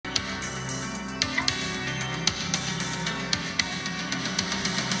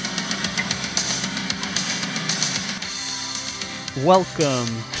Welcome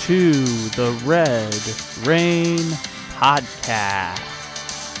to the Red Rain Podcast.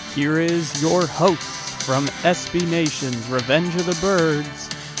 Here is your host from SB Nation's Revenge of the Birds,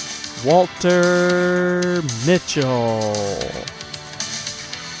 Walter Mitchell.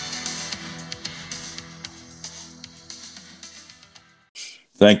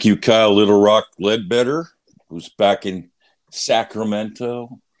 Thank you, Kyle Little Rock Ledbetter, who's back in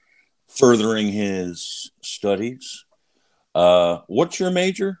Sacramento, furthering his studies. What's your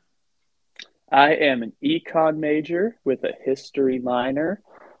major? I am an econ major with a history minor,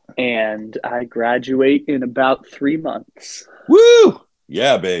 and I graduate in about 3 months. Woo!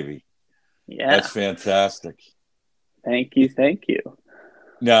 Yeah, baby. Yeah. That's fantastic. Thank you.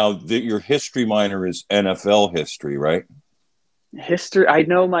 Now, your history minor is NFL history, right? History. I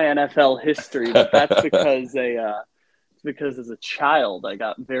know my NFL history, but that's because as a child I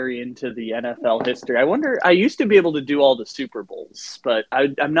got very into the NFL history. I used to be able to do all the Super Bowls, but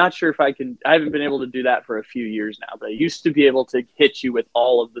I'm not sure if I can. I haven't been able to do that for a few years now, but I used to be able to hit you with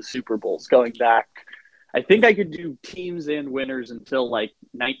all of the Super Bowls going back. I think I could do teams and winners until like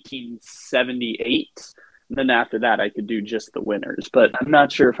 1978. And then after that, I could do just the winners, but I'm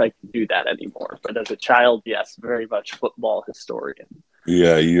not sure if I can do that anymore. But as a child, yes, very much football historian.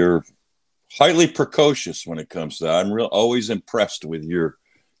 Yeah, you're highly precocious when it comes to that. I'm always impressed with your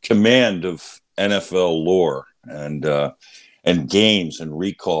command of NFL lore and games and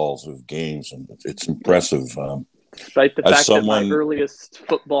recalls of games, and it's impressive. Despite the fact that my earliest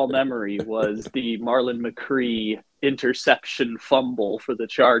football memory was the Marlon McCree interception fumble for the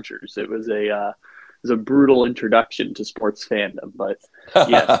Chargers. It was a brutal introduction to sports fandom, but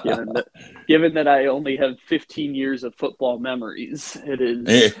yes, given that I only have 15 years of football memories, it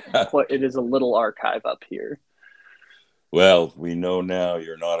is a little archive up here. Well, we know now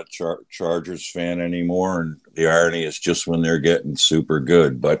you're not a Chargers fan anymore, and the irony is just when they're getting super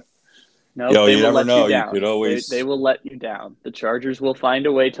good. But no, you never know. You could always they will let you down. The Chargers will find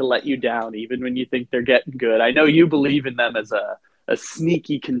a way to let you down, even when you think they're getting good. I know you believe in them as a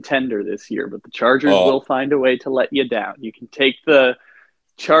sneaky contender this year, but the Chargers will find a way to let you down. You can take the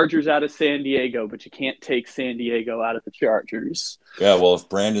Chargers out of San Diego, but you can't take San Diego out of the Chargers. Yeah, well, if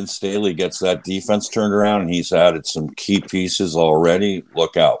Brandon Staley gets that defense turned around and he's added some key pieces already,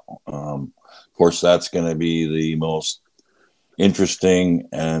 look out. Of course, that's going to be the most interesting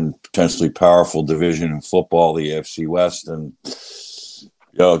and potentially powerful division in football, the AFC West. And,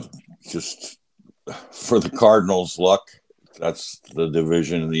 just for the Cardinals' luck, that's the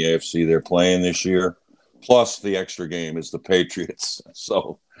division in the AFC they're playing this year. Plus, the extra game is the Patriots.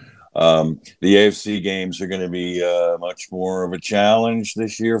 So the AFC games are going to be much more of a challenge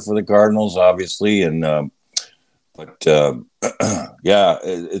this year for the Cardinals, obviously. And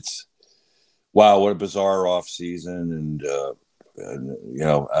it's wow, what a bizarre offseason. And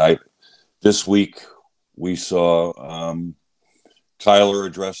this week we saw Kyler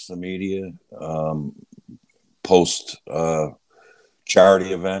address the media post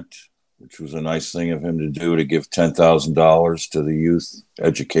charity event, which was a nice thing of him to do, to give $10,000 to the youth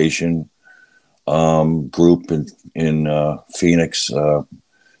education group in Phoenix, and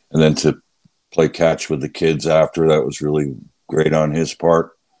then to play catch with the kids after. That was really great on his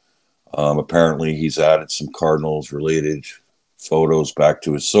part. Apparently he's added some Cardinals related photos back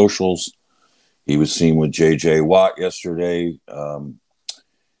to his socials. He was seen with JJ Watt yesterday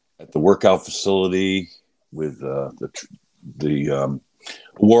at the workout facility with the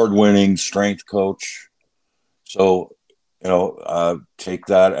award-winning strength coach. So, take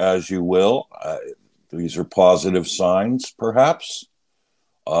that as you will. These are positive signs, perhaps,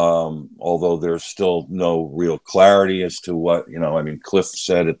 although there's still no real clarity as to what, Cliff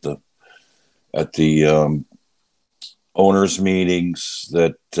said at the owners' meetings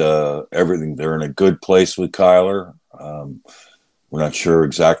that they're in a good place with Kyler. We're not sure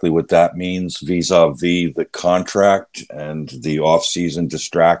exactly what that means vis-a-vis the contract and the off-season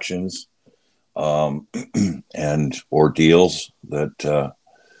distractions and ordeals that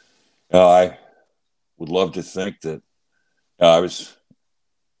I would love to think that I was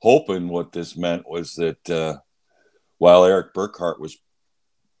hoping what this meant was that while Eric Burkhart was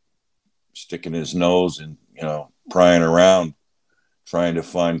sticking his nose and, prying around trying to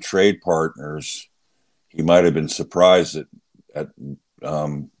find trade partners, he might have been surprised at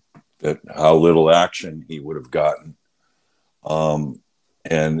how little action he would have gotten.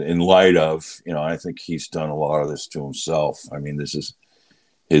 And in light of, I think he's done a lot of this to himself. I mean, this is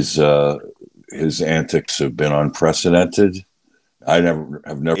his antics have been unprecedented. I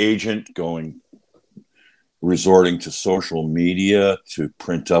have never agent resorting to social media to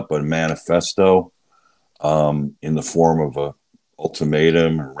print up a manifesto in the form of a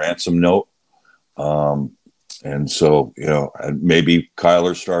ultimatum or ransom note. And so, and maybe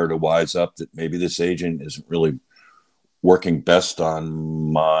Kyler started to wise up that maybe this agent isn't really working best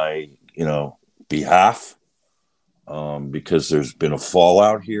on my, behalf, because there's been a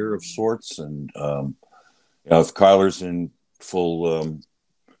fallout here of sorts. And, if Kyler's in full,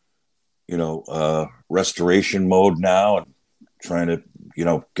 restoration mode now and trying to,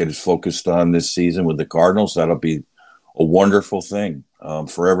 get us focused on this season with the Cardinals, that'll be a wonderful thing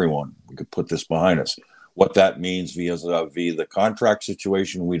for everyone. We could put this behind us. What that means via the contract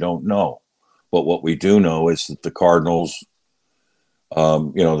situation, we don't know. But what we do know is that the Cardinals,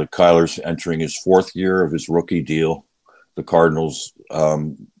 that Kyler's entering his fourth year of his rookie deal. The Cardinals,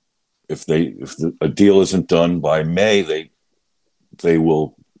 if a deal isn't done by May, they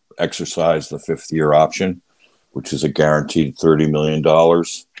will exercise the fifth-year option, which is a guaranteed $30 million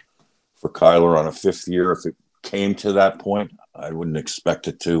for Kyler on a fifth year. If it came to that point, I wouldn't expect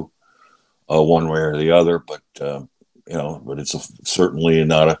it to, one way or the other. But but it's certainly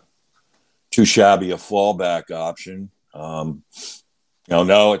not a too shabby a fallback option.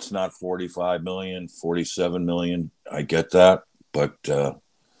 No, it's not 45 million, 47 million. I get that, but I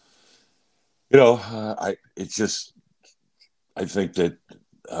think that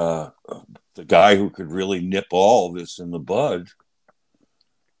the guy who could really nip all of this in the bud,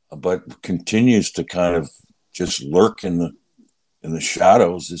 but continues to kind of just lurk in the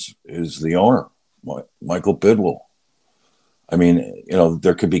shadows is the owner, Michael Bidwill. I mean,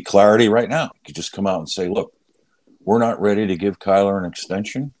 there could be clarity right now. You could just come out and say, look, we're not ready to give Kyler an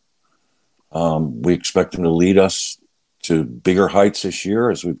extension. We expect him to lead us to bigger heights this year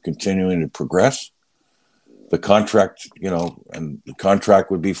as we're continuing to progress. The contract, and the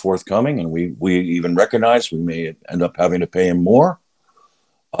contract would be forthcoming, and we even recognize we may end up having to pay him more.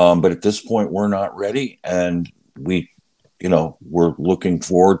 But at this point, we're not ready, and we're looking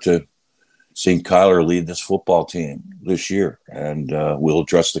forward to seeing Kyler lead this football team this year, and we'll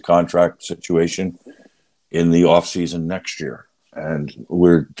address the contract situation in the offseason next year. And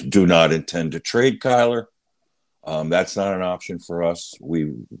we do not intend to trade Kyler. That's not an option for us.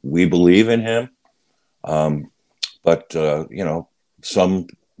 We believe in him. But some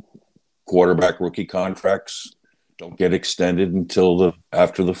quarterback rookie contracts don't get extended until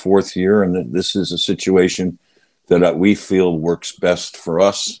after the fourth year. And this is a situation that we feel works best for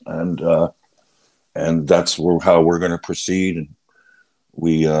us. And that's how we're going to proceed. And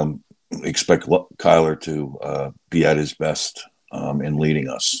we expect Kyler to be at his best in leading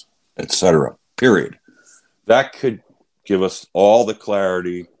us, etc. Period. That could give us all the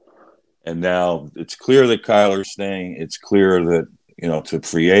clarity. And now it's clear that Kyler's staying. It's clear that, to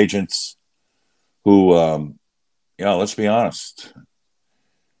free agents who, let's be honest,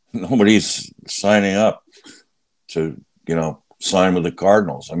 nobody's signing up to, sign with the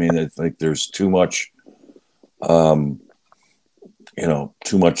Cardinals. I mean, I think there's too much of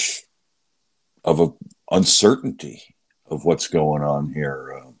a uncertainty of what's going on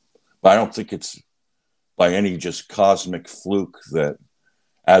here. But I don't think it's by any just cosmic fluke that,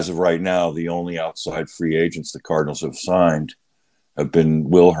 as of right now, the only outside free agents the Cardinals have signed have been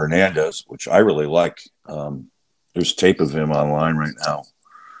Will Hernandez, which I really like. There's tape of him online right now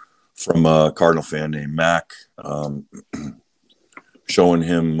from a Cardinal fan named Mac, showing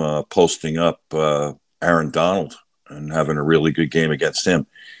him posting up Aaron Donald and having a really good game against him.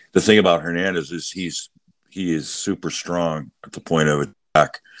 The thing about Hernandez is he is super strong at the point of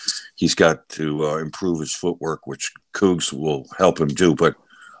attack. He's got to improve his footwork, which Cougs will help him do. But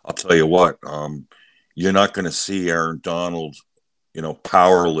I'll tell you what, you're not going to see Aaron Donald,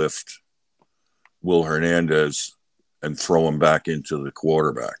 power lift Will Hernandez and throw him back into the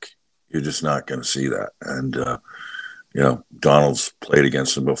quarterback. You're just not going to see that. And, Donald's played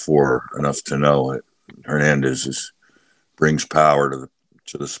against him before enough to know that Hernandez brings power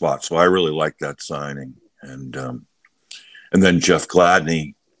to the spot. So I really like that signing. And then Jeff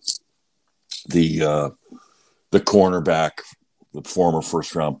Gladney, the cornerback, the former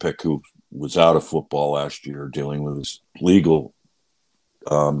first-round pick who was out of football last year dealing with his legal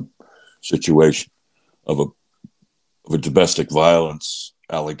situation of a domestic violence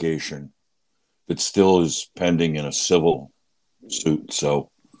allegation that still is pending in a civil suit. So,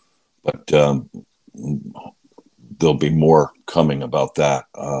 but there'll be more coming about that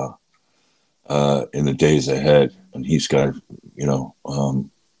in the days ahead. And he's got to,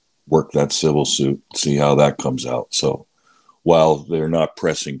 work that civil suit, see how that comes out. So, while they're not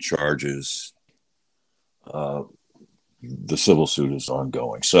pressing charges, the civil suit is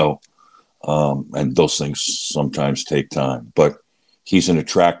ongoing. So, and those things sometimes take time. But he's an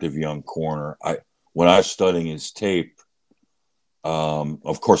attractive young corner. When I was studying his tape,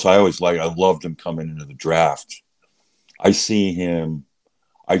 Of course, I loved him coming into the draft. I see him.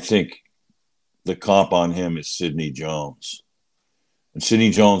 I think the comp on him is Sidney Jones, and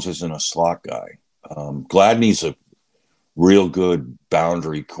Sidney Jones isn't a slot guy. Gladney's a real good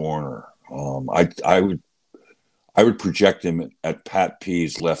boundary corner. I would project him at Pat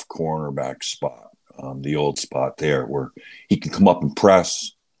P's left cornerback spot, the old spot there, where he can come up and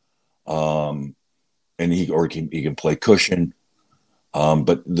press, and he can play cushion.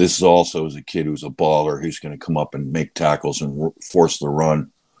 But this is also as a kid who's a baller, who's going to come up and make tackles and force the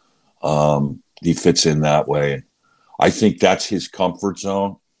run. He fits in that way. I think that's his comfort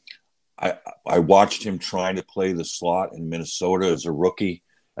zone. I watched him trying to play the slot in Minnesota as a rookie,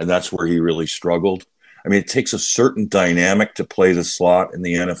 and that's where he really struggled. I mean, it takes a certain dynamic to play the slot in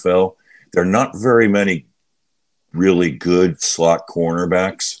the NFL. There are not very many really good slot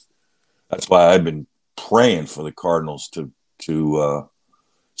cornerbacks. That's why I've been praying for the Cardinals to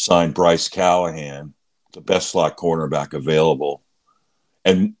sign Bryce Callahan, the best slot cornerback available,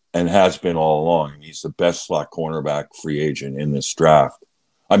 and has been all along. He's the best slot cornerback free agent in this draft.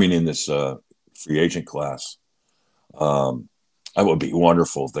 I mean, in this free agent class. It would be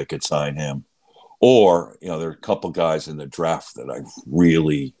wonderful if they could sign him. Or, there are a couple guys in the draft that I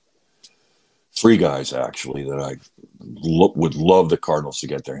really, 3 guys actually, that I would love the Cardinals to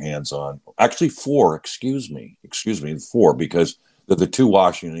get their hands on. Actually, 4, excuse me, 4, because they're the 2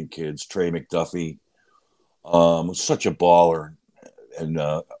 Washington kids, Trey McDuffie, such a baller, and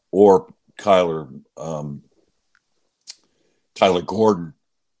or Tyler Gordon,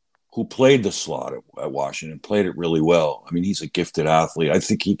 who played the slot at Washington, played it really well. I mean, he's a gifted athlete. I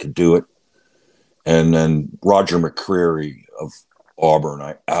think he could do it. And then Roger McCreary of Auburn,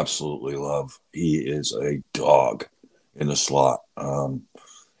 I absolutely love. He is a dog in the slot.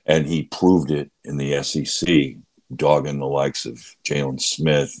 And he proved it in the SEC, dogging the likes of Jalen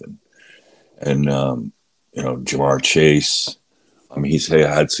Smith and Jamar Chase. I mean, he's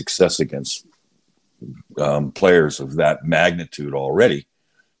had success against players of that magnitude already.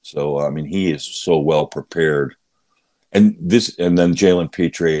 So, I mean, he is so well prepared. And then Jalen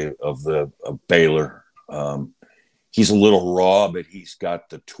Pitre of Baylor. He's a little raw, but he's got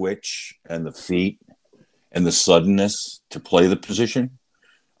the twitch and the feet and the suddenness to play the position.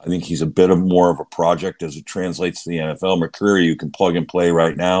 I think he's a bit more of a project as it translates to the NFL. McCreary, you can plug and play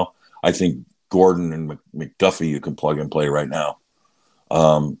right now. I think Gordon and McDuffie, you can plug and play right now.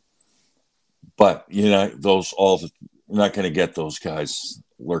 But you're not going to get those guys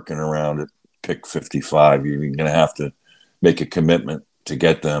lurking around at pick 55. You're going to have to make a commitment to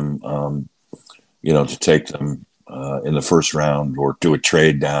get them, to take them in the first round, or do a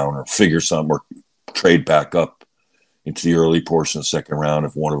trade down, or figure something, or trade back up into the early portion of the second round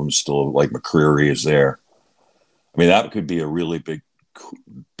if one of them is still, like McCreary is there. I mean, that could be a really big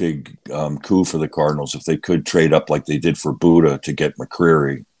coup for the Cardinals if they could trade up like they did for Buddha to get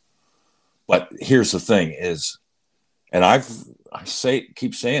McCreary. But here's the thing is, and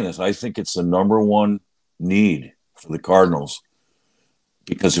keep saying this, I think it's the number one need for the Cardinals,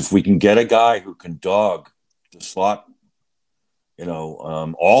 because if we can get a guy who can dog the slot,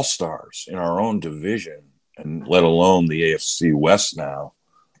 all-stars in our own division, and let alone the AFC West now,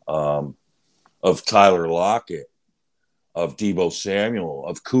 of Tyler Lockett, of Deebo Samuel,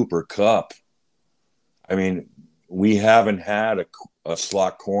 of Cooper Kupp. I mean, we haven't had a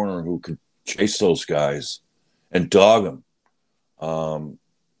slot corner who could chase those guys and dog them.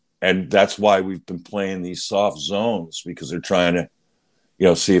 And that's why we've been playing these soft zones, because they're trying to,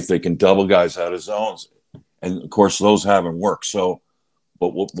 see if they can double guys out of zones. And of course, those haven't worked. So, but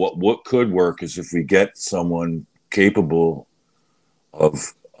what could work is if we get someone capable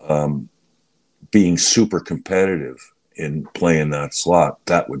of being super competitive in playing that slot,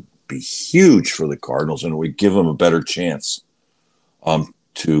 that would be huge for the Cardinals, and it would give them a better chance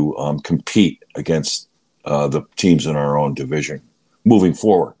to compete against the teams in our own division moving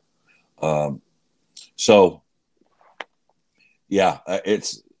forward. So, yeah,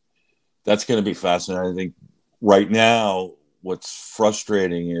 that's going to be fascinating. I think right now, what's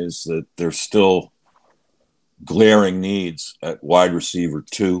frustrating is that there's still glaring needs at wide receiver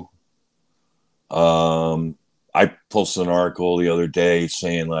 2. I posted an article the other day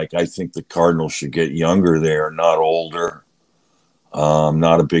saying, I think the Cardinals should get younger there, not older.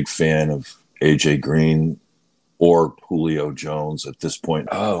 Not a big fan of AJ Green or Julio Jones at this point.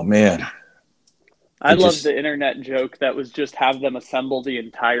 Oh, man. I love the internet joke that was just have them assemble the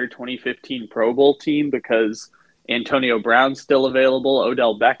entire 2015 Pro Bowl team, because Antonio Brown's still available,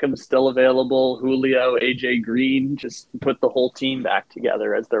 Odell Beckham's still available, Julio, AJ Green, just put the whole team back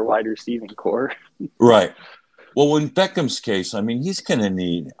together as their wide receiving core. Right. Well, in Beckham's case, I mean, he's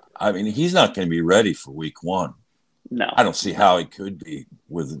not going to be ready for week 1. No. I don't see how he could be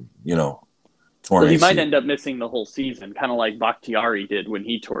with, torn Well, he ACL. might end up missing the whole season, kind of like Bakhtiari did when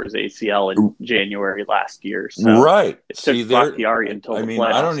he tore his ACL in January last year. So Right. it took Bakhtiari until the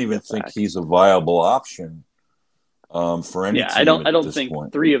playoffs. I don't even think he's a viable option for any team. I don't think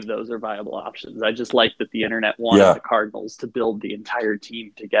point. 3 of those are viable options. I just like that the internet wanted the Cardinals to build the entire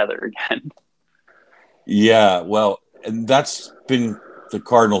team together again. Yeah, well, and that's been the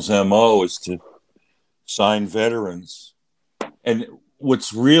Cardinals' MO, is to sign veterans. And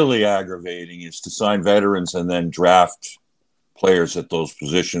what's really aggravating is to sign veterans and then draft players at those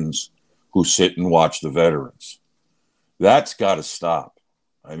positions who sit and watch the veterans. That's got to stop.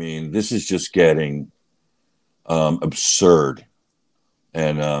 I mean, this is just getting absurd.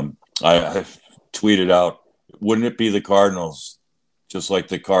 And I tweeted out, wouldn't it be the Cardinals, just like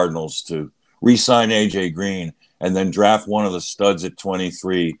the Cardinals, to re-sign AJ Green and then draft one of the studs at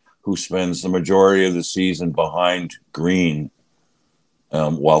 23 who spends the majority of the season behind Green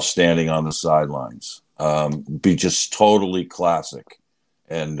while standing on the sidelines. Be just totally classic.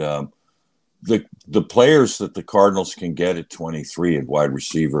 And the players that the Cardinals can get at 23 at wide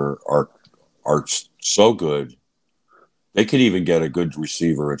receiver are so good. They could even get a good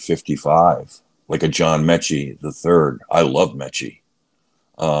receiver at 55, like a John Mechie III. I love Mechie.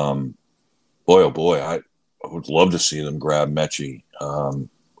 Boy, oh boy, I would love to see them grab Mechie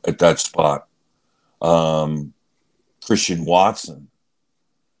at that spot. Christian Watson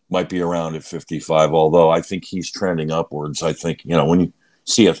might be around at 55, although I think he's trending upwards. I think, when you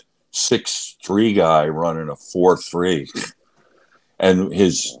see a 6'3" guy running a 4.3 and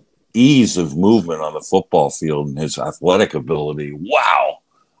his ease of movement on the football field and his athletic ability, wow.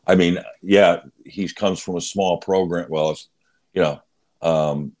 I mean, yeah, he comes from a small program. Well, it's,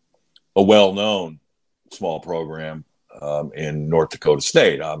 a well-known small program in North Dakota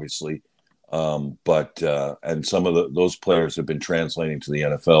State, obviously. But some of those players have been translating to the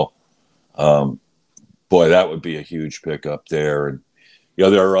NFL. Boy, that would be a huge pickup there. And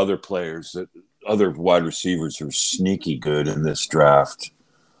there are other players, other wide receivers who are sneaky good in this draft,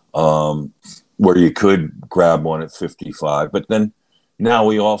 where you could grab one at 55. But then now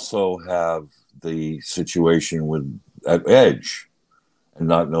we also have the situation at edge, and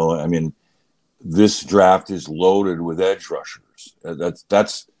not knowing. I mean, this draft is loaded with edge rushers.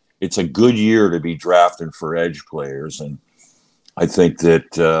 It's a good year to be drafting for edge players. And I think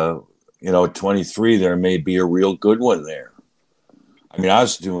that, at 23, there may be a real good one there. I mean, I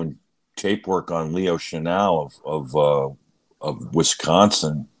was doing tape work on Leo Chenal of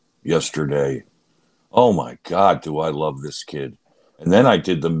Wisconsin yesterday. Oh my God, do I love this kid. And then I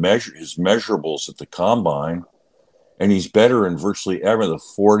did his measurables at the combine, and he's better in virtually ever. The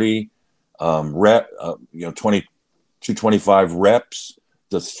 40 225 reps,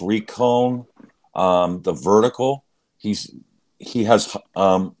 the 3-cone, the vertical. He has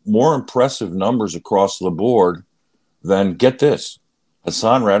more impressive numbers across the board than, get this,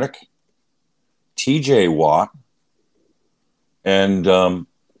 Hassan Reddick, T.J. Watt, and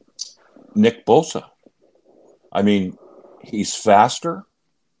Nick Bosa. I mean, he's faster.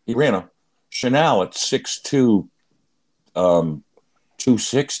 He ran a Chenal at 6'2",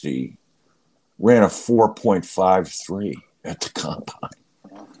 260, ran a 4.53 at the combine.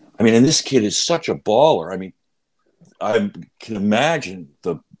 I mean, and this kid is such a baller. I mean, I can imagine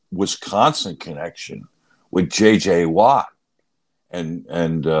the Wisconsin connection with J.J. Watt and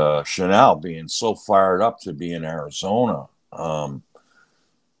Chenal being so fired up to be in Arizona.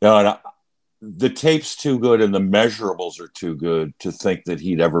 The tape's too good and the measurables are too good to think that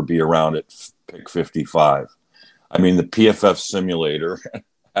he'd ever be around at pick 55. I mean, the PFF simulator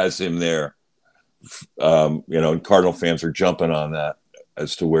has him there. And Cardinal fans are jumping on that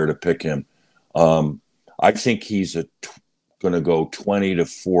as to where to pick him. I think he's going to go 20 to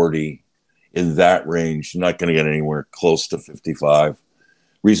 40 in that range. Not going to get anywhere close to 55.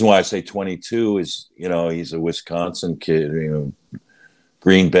 Reason why I say 22 is, he's a Wisconsin kid.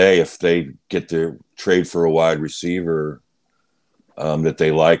 Green Bay, if they get their trade for a wide receiver that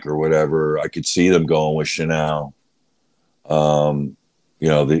they like or whatever, I could see them going with Chenal. And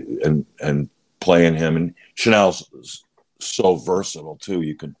playing him. And Chenal's so versatile too.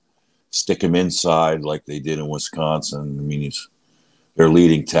 You can stick him inside like they did in Wisconsin. I mean, he's their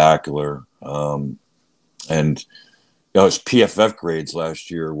leading tackler. And his PFF grades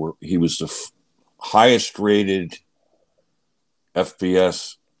last year he was the highest rated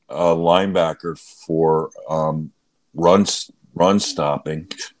FBS linebacker for run stopping,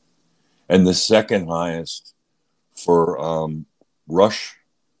 and the second highest for rush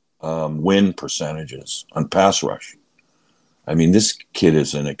win percentages on pass rush. I mean, this kid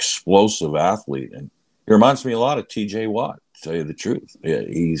is an explosive athlete, and he reminds me a lot of T.J. Watt. To tell you the truth, yeah,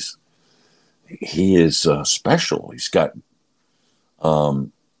 he is special. He's just got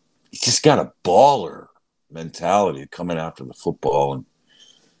a baller mentality coming after the football,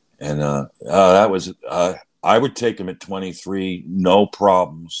 and that was I would take him at 23, no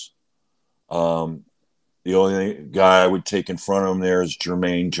problems. The only guy I would take in front of him there is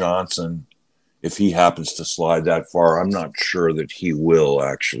Jermaine Johnson. If he happens to slide that far, I'm not sure that he will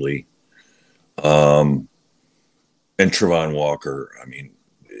actually. And Travon Walker, I mean,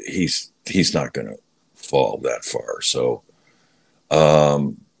 he's not going to fall that far. So,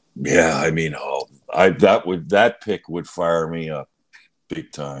 yeah, I mean, that pick would fire me up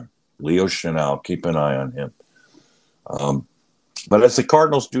big time. Leo Chenal, keep an eye on him. But as the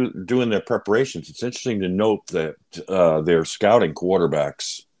Cardinals doing their preparations, it's interesting to note that they're scouting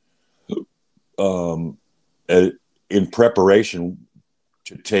quarterbacks in preparation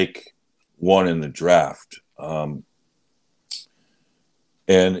to take one in the draft. And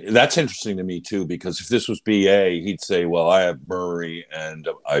that's interesting to me, too, because if this was BA, he'd say, well, I have Murray and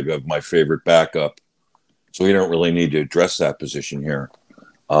I have my favorite backup. So we don't really need to address that position here.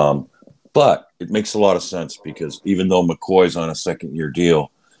 But it makes a lot of sense because even though McCoy's on a second-year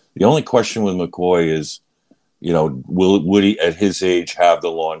deal, the only question with McCoy is, you know, would he at his age have the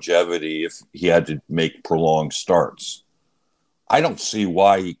longevity if he had to make prolonged starts? I don't see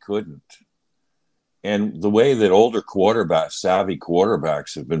why he couldn't. And the way that older savvy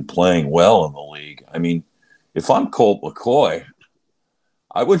quarterbacks have been playing well in the league, I mean, if I'm Colt McCoy,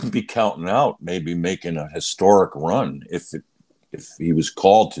 I wouldn't be counting out maybe making a historic run if he was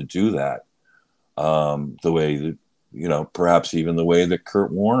called to do that, the way that, you know, perhaps even the way that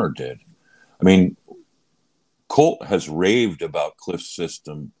Kurt Warner did. I mean, Colt has raved about Cliff's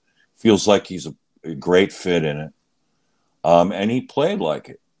system, feels like he's a great fit in it, and he played like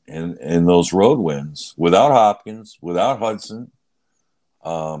it in those road wins without Hopkins, without Hudson,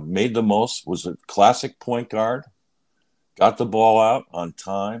 made the most, was a classic point guard, got the ball out on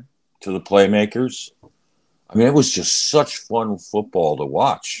time to the playmakers. I mean, it was just such fun football to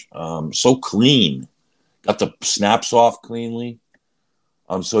watch. So clean. Got the snaps off cleanly.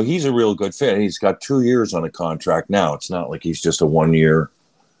 So he's a real good fit. He's got 2 years on a contract now. It's not like he's just a one-year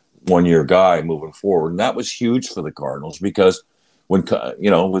guy moving forward. And that was huge for the Cardinals because when, you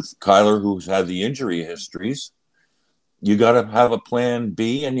know, with Kyler, who's had the injury histories, you got to have a plan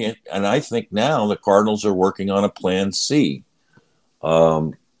B. And I think now the Cardinals are working on a plan C.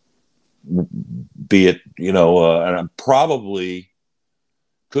 Be it, you know, and probably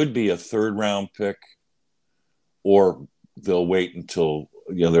could be a third-round pick, or they'll wait until,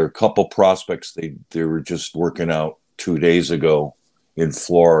 you know, there are a couple prospects they were just working out 2 days ago in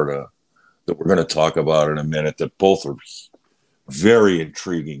Florida that we're going to talk about in a minute that both are very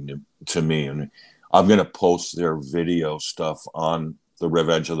intriguing to me. And I'm going to post their video stuff on the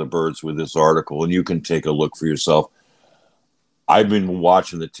Revenge of the Birds with this article, and you can take a look for yourself. I've been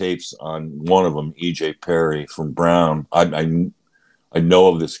watching the tapes on one of them, E.J. Perry from Brown. I know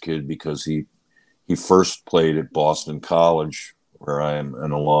of this kid because he first played at Boston College, where I am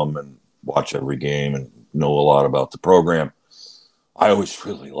an alum and watch every game and know a lot about the program. I always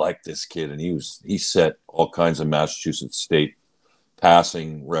really liked this kid, and he set all kinds of Massachusetts State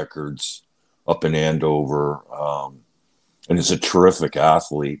passing records up in Andover, and is a terrific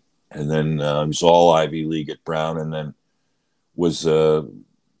athlete. And then he was all Ivy League at Brown, and then was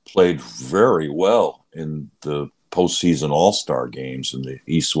played very well in the postseason All-Star games in the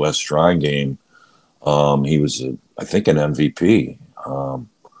East-West Shrine game. He was, I think, an MVP,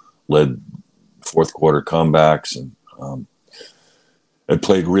 led fourth quarter comebacks and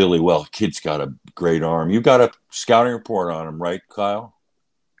played really well. Kid's got a great arm. You got a scouting report on him, right, Kyle?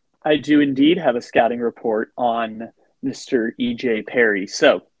 I do indeed have a scouting report on Mr. E.J. Perry.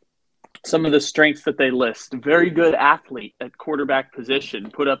 So some of the strengths that they list: very good athlete at quarterback position,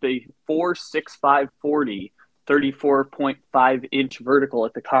 put up a 4.65 40, 34.5-inch vertical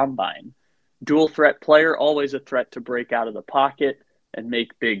at the combine. Dual threat player, always a threat to break out of the pocket and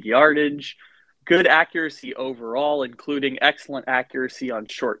make big yardage. Good accuracy overall, including excellent accuracy on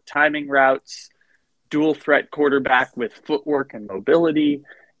short timing routes. Dual threat quarterback with footwork and mobility.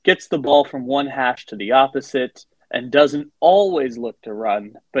 Gets the ball from one hash to the opposite and doesn't always look to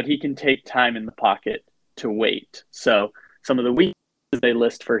run, but he can take time in the pocket to wait. So some of the weaknesses they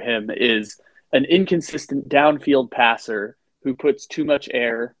list for him is an inconsistent downfield passer who puts too much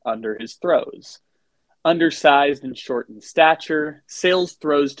air under his throws. Undersized and short in stature, sails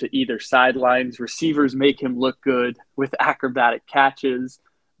throws to either sidelines. Receivers make him look good with acrobatic catches.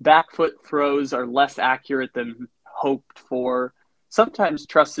 back foot throws are less accurate than hoped for. Sometimes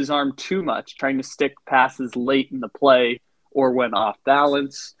trusts his arm too much, trying to stick passes late in the play or when off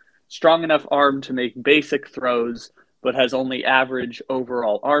balance. Strong enough arm to make basic throws, but has only average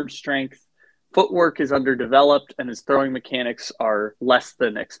overall arm strength. Footwork is underdeveloped, and his throwing mechanics are less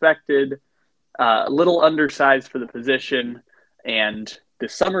than expected. A little undersized for the position, and the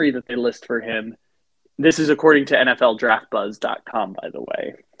summary that they list for him, this is according to NFLDraftBuzz.com, by the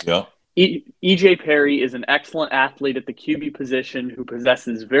way. Yeah. E.J. Perry is an excellent athlete at the QB position who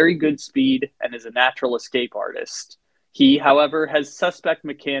possesses very good speed and is a natural escape artist. He, however, has suspect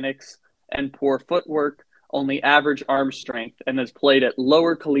mechanics and poor footwork, only average arm strength, and has played at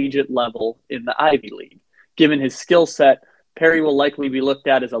lower collegiate level in the Ivy League. Given his skill set, Perry will likely be looked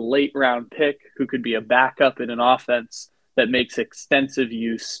at as a late-round pick who could be a backup in an offense that makes extensive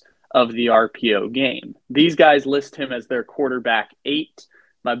use of the RPO game. These guys list him as their quarterback 8.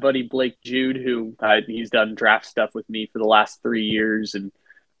 My buddy Blake Jude, who he's done draft stuff with me for the last 3 years, and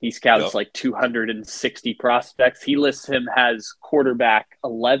he scouts like 260 prospects. He lists him as quarterback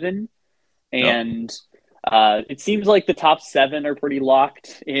 11, and it seems like the top 7 are pretty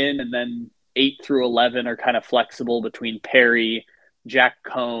locked in, and then 8 through 11 are kind of flexible between Perry, Jack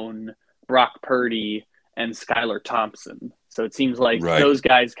Cohn, Brock Purdy, and Skylar Thompson. So it seems like those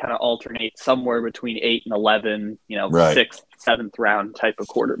guys kind of alternate somewhere between 8 and 11, 6th, 7th round type of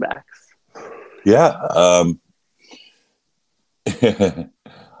quarterbacks. Yeah.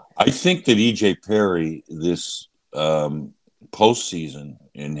 I think that E.J. Perry, this postseason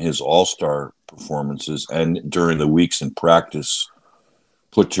in his all-star performances and during the weeks in practice,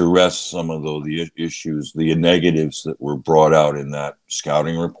 put to rest some of the issues, the negatives that were brought out in that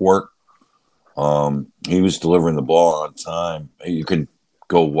scouting report. He was delivering the ball on time. You can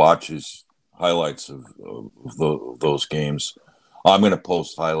go watch his highlights of those games. I'm going to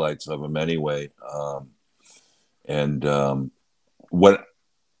post highlights of him anyway. What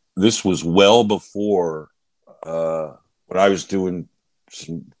this was well before when I was doing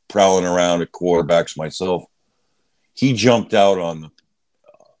some prowling around at quarterbacks myself. He jumped out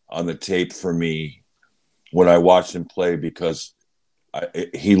on the tape for me when I watched him play because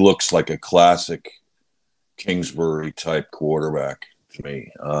he looks like a classic Kingsbury type quarterback to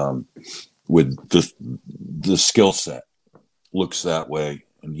me, with the skill set looks that way,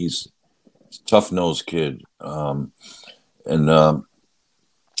 and he's a tough-nosed kid, and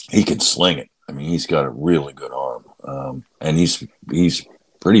he can sling it. I mean, he's got a really good arm, and he's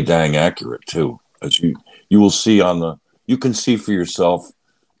pretty dang accurate too, as you will see you can see for yourself,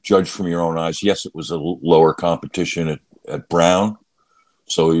 judge from your own eyes. Yes, it was a lower competition at Brown,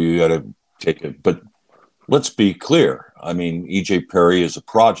 so you got to take it. But let's be clear. I mean, E.J. Perry is a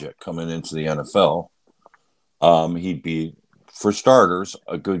project coming into the NFL. He'd be, for starters,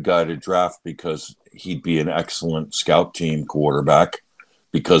 a good guy to draft because he'd be an excellent scout team quarterback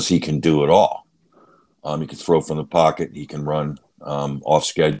because he can do it all. He can throw from the pocket. He can run off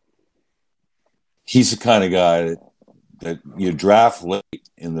schedule. He's the kind of guy that you draft late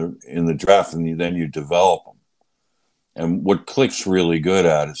in the draft, and then you develop him. And what Click's really good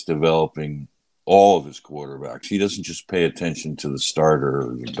at is developing all of his quarterbacks. He doesn't just pay attention to the starter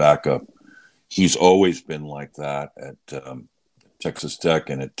or the backup. He's always been like that at Texas Tech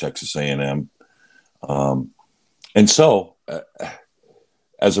and at Texas A&M. And so,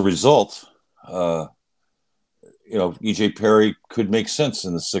 as a result, E.J. Perry could make sense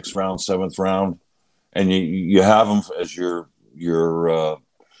in the 6th round, 7th round, and you have him as your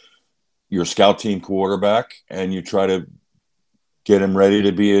scout team quarterback, and you try to get him ready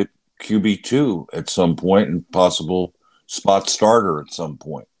to be a QB2 at some point and possible spot starter at some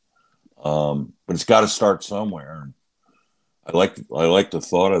point. But it's got to start somewhere. I like the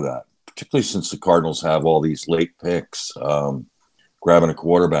thought of that, particularly since the Cardinals have all these late picks. Grabbing a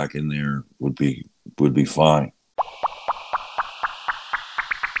quarterback in there would be fine.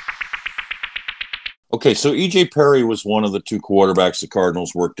 Okay, so E.J. Perry was one of the 2 quarterbacks the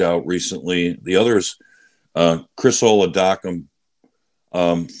Cardinals worked out recently. The other is Chris Oladokun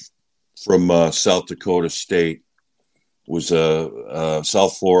from South Dakota State, was a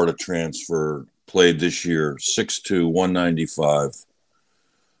South Florida transfer, played this year, 6'2", 195.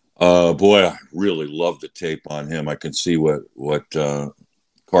 Boy, I really love the tape on him. I can see what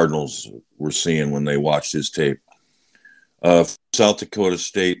Cardinals were seeing when they watched his tape. South Dakota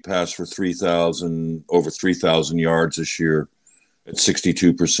State passed for over 3,000 yards this year at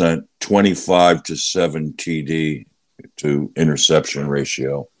 62%, 25-7 TD to interception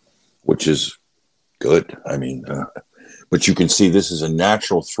ratio, which is good. I mean, but you can see this is a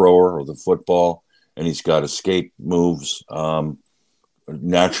natural thrower of the football, and he's got escape moves.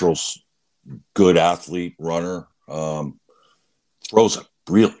 natural good athlete, runner. Throws a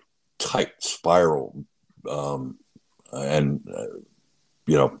really tight spiral, and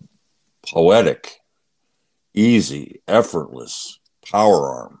poetic, easy, effortless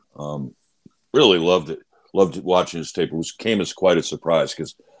power arm. Really loved it. Loved watching his tape. Came as quite a surprise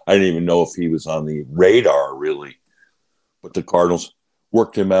because I didn't even know if he was on the radar really. But the Cardinals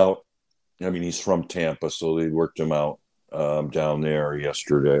worked him out. I mean, he's from Tampa, so they worked him out down there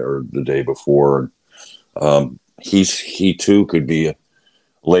yesterday or the day before. And he too could be a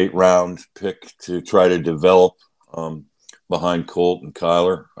late round pick to try to develop behind Colt and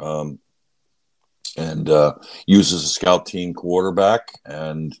Kyler, and use as a scout team quarterback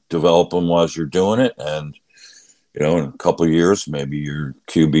and develop them as you're doing it. And in a couple of years, maybe you're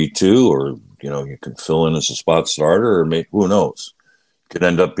QB2, or you can fill in as a spot starter, or maybe, who knows, could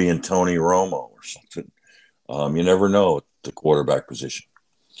end up being Tony Romo or something. You never know at the quarterback position.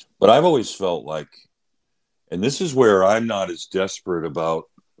 But I've always felt like, and this is where I'm not as desperate about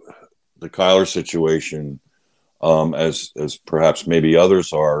the Kyler situation as perhaps maybe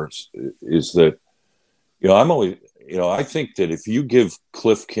others are, is that, I think that if you give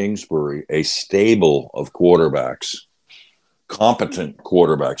Cliff Kingsbury a stable of quarterbacks, competent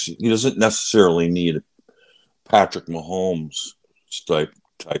quarterbacks, he doesn't necessarily need a Patrick Mahomes type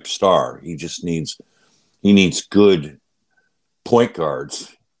star. He needs good point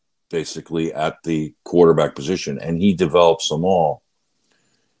guards, basically, at the quarterback position, and he develops them all.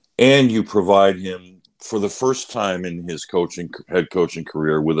 And you provide him, for the first time in his head coaching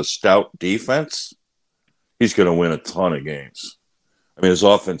career, with a stout defense. He's going to win a ton of games. I mean, his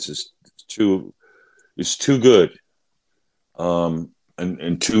offense is too good,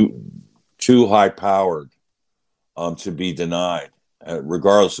 and too high powered to be denied,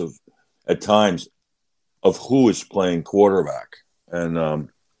 regardless of, at times, of who is playing quarterback. And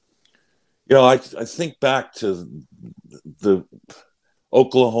I think back to the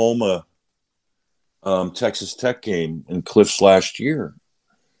Oklahoma Texas Tech game in Cliff's last year.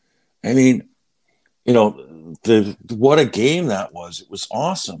 I mean, what a game that was. It was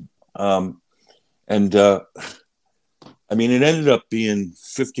awesome. And I mean, it ended up being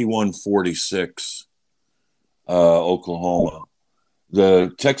 51-46, Oklahoma.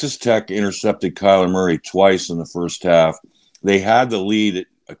 The Texas Tech intercepted Kyler Murray twice in the first half. They had the lead.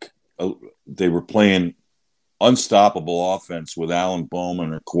 They were playing unstoppable offense with Alan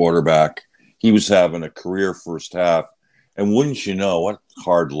Bowman, at quarterback. He was having a career first half. And wouldn't you know, what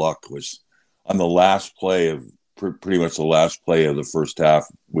hard luck was on the last play of, pretty much the last play of the first half,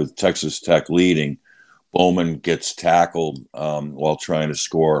 with Texas Tech leading. Bowman gets tackled while trying to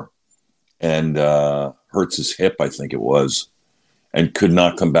score and hurts his hip, I think it was, and could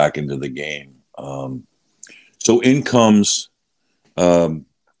not come back into the game. So in comes a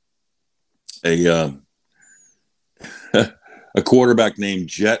quarterback named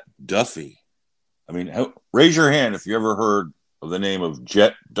Jet Duffy. I mean, raise your hand if you ever heard of the name of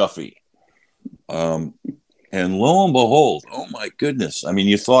Jet Duffy. And lo and behold, oh my goodness. I mean,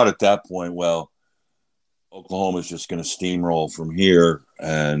 you thought at that point, well, Oklahoma's just going to steamroll from here.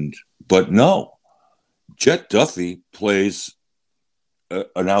 But no, Jet Duffy plays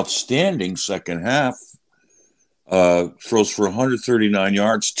an outstanding second half, throws for 139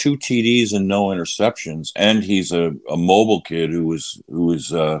 yards, 2 TDs and no interceptions. And he's a mobile kid who was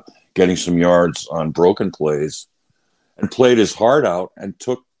getting some yards on broken plays, and played his heart out and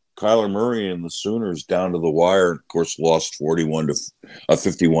took Kyler Murray and the Sooners down to the wire. Of course, lost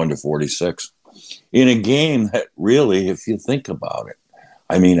 51-46 in a game that really, if you think about it,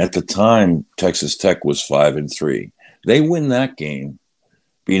 I mean, at the time, Texas Tech was 5-3. They win that game,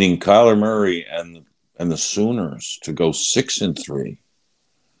 beating Kyler Murray and the Sooners to go 6-3.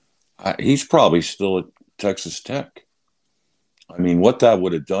 He's probably still at Texas Tech. I mean, what that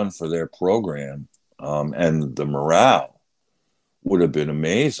would have done for their program, and the morale would have been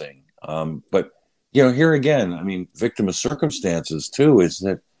amazing. But, here again, I mean, victim of circumstances too, is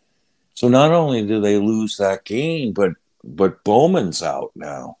that, so not only do they lose that game, but Bowman's out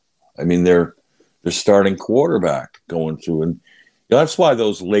now. I mean, they're starting quarterback going through, and that's why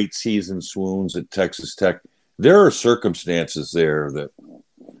those late season swoons at Texas Tech, there are circumstances there that,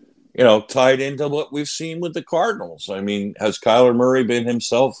 tied into what we've seen with the Cardinals. I mean, has Kyler Murray been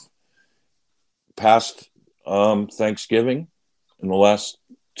himself past Thanksgiving in the last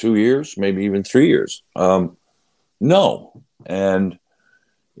 2 years, maybe even 3 years? No. And,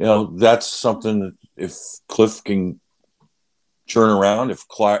 that's something that if Cliff can turn around, if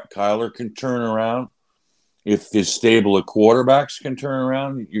Kyler can turn around, if his stable of quarterbacks can turn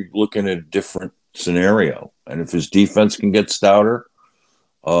around, you're looking at a different scenario. And if his defense can get stouter,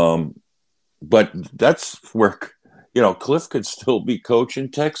 But that's where, Cliff could still be coaching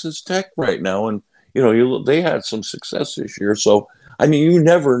Texas Tech right now. And, they had some success this year. So, I mean, you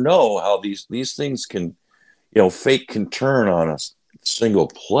never know how these things can, fate can turn on a single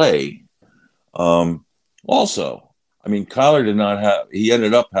play. Also, I mean, Kyler he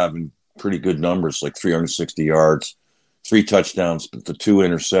ended up having pretty good numbers, like 360 yards, 3 touchdowns, but the 2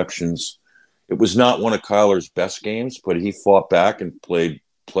 interceptions. It was not one of Kyler's best games, but he fought back and played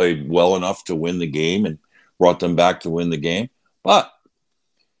well enough to win the game and brought them back to win the game. But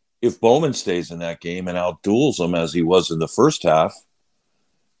if Bowman stays in that game and outduels them as he was in the first half,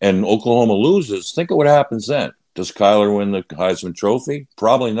 and Oklahoma loses, think of what happens then. Does Kyler win the Heisman Trophy?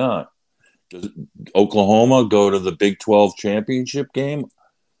 Probably not. Does Oklahoma go to the Big 12 championship game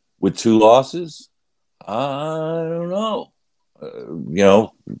with 2 losses? I don't know.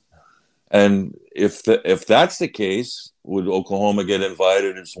 And if that's the case, would Oklahoma get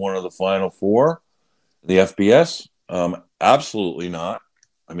invited as one of the Final Four, the FBS? Absolutely not.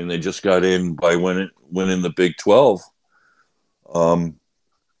 I mean, they just got in by winning the Big 12.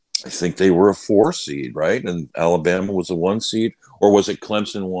 I think they were a 4 seed, right? And Alabama was a 1 seed, or was it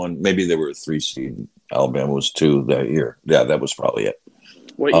Clemson 1? Maybe they were a 3 seed. Alabama was 2 that year. Yeah, that was probably it.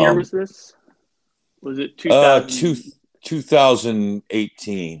 What year was this? Was it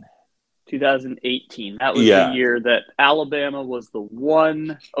 2018? 2018. That was the year that Alabama was the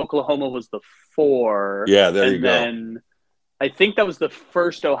 1, Oklahoma was the 4. Yeah, there you go. And then I think that was the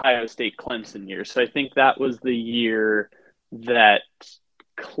first Ohio State Clemson year. So I think that was the year that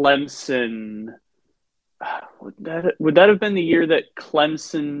Clemson would that have been the year that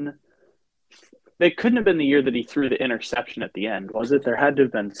Clemson? It couldn't have been the year that he threw the interception at the end, was it? There had to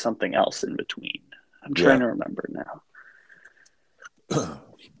have been something else in between. I'm trying to remember now.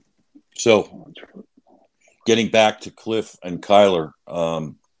 So, getting back to Cliff and Kyler,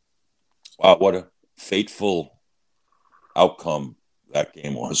 wow, what a fateful outcome that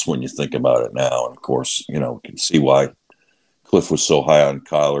game was when you think about it now. And of course, you can see why Cliff was so high on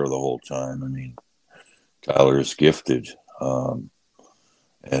Kyler the whole time. I mean, Kyler is gifted.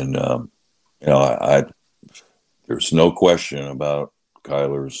 There's no question about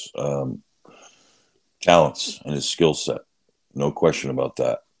Kyler's talents and his skill set. No question about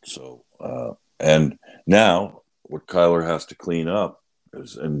that. So, and now what Kyler has to clean up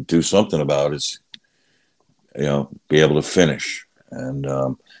and do something about is, be able to finish. And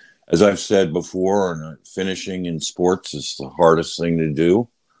as I've said before, finishing in sports is the hardest thing to do.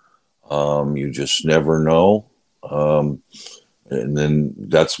 You just never know. And then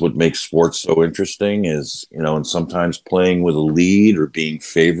that's what makes sports so interesting is, and sometimes playing with a lead or being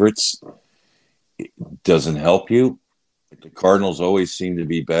favorites doesn't help you. The Cardinals always seem to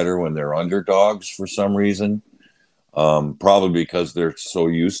be better when they're underdogs for some reason, probably because they're so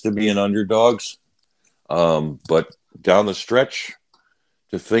used to being underdogs. But down the stretch,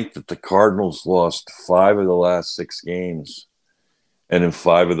 to think that the Cardinals lost 5 of the last 6 games, and in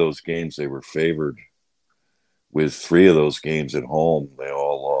 5 of those games they were favored, with 3 of those games at home, they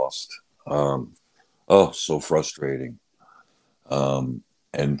all lost. So frustrating.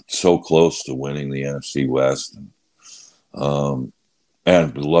 And so close to winning the NFC West. And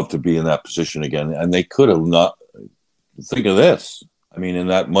would love to be in that position again. And they could have not. Think of this. I mean, in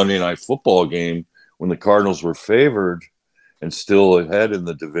that Monday Night Football game, when the Cardinals were favored and still ahead in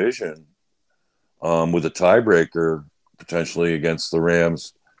the division, with a tiebreaker potentially against the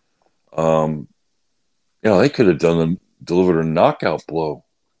Rams, they could have delivered a knockout blow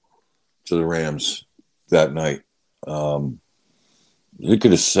to the Rams that night. They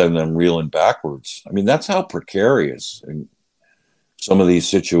could have sent them reeling backwards. I mean, that's how precarious some of these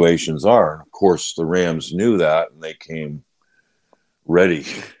situations are. And of course, the Rams knew that, and they came ready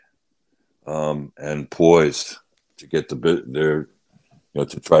and poised to get to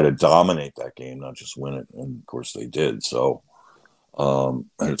try to dominate that game, not just win it. And of course, they did. So, and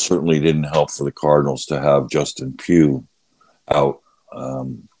it certainly didn't help for the Cardinals to have Justin Pugh out.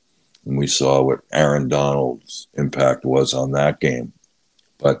 And we saw what Aaron Donald's impact was on that game.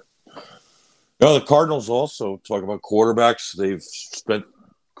 But the Cardinals also, talk about quarterbacks, they've spent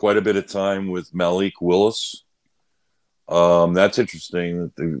quite a bit of time with Malik Willis. That's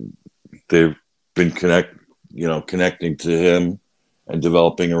interesting that they've been connecting to him and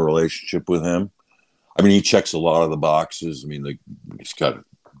developing a relationship with him. I mean, he checks a lot of the boxes. I mean, he's got a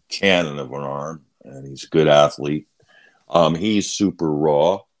cannon of an arm, and he's a good athlete. He's super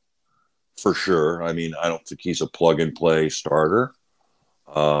raw, for sure. I mean, I don't think he's a plug-and-play starter.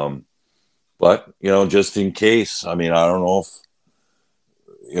 But, just in case, I mean, I don't know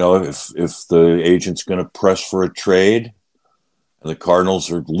if the agent's going to press for a trade And the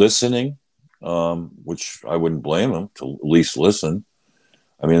Cardinals are listening, which I wouldn't blame them to at least listen.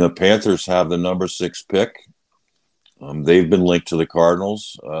 I mean, the Panthers have the number 6 pick. They've been linked to the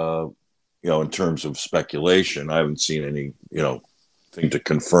Cardinals, in terms of speculation. I haven't seen any, thing to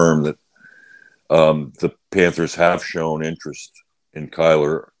confirm that the Panthers have shown interest in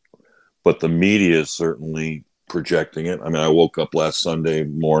Kyler, but the media is certainly projecting it. I mean, I woke up last Sunday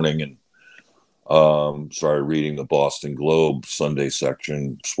morning and started reading the Boston Globe Sunday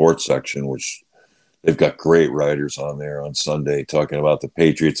section, sports section, which they've got great writers on there on Sunday talking about the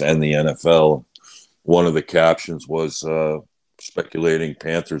Patriots and the NFL. One of the captions was speculating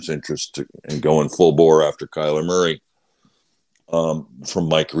Panthers' interest in going full bore after Kyler Murray. From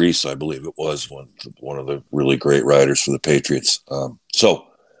Mike Reese, I believe it was one of the really great writers for the Patriots. So,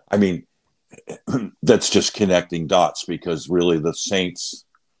 I mean, that's just connecting dots, because really the Saints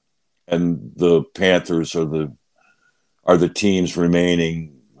and the Panthers are the teams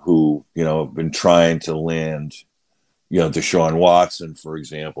remaining who, have been trying to land, Deshaun Watson, for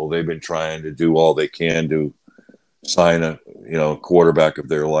example. They've been trying to do all they can to sign a quarterback of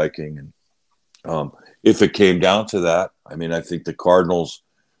their liking. And if it came down to that, I mean, I think the Cardinals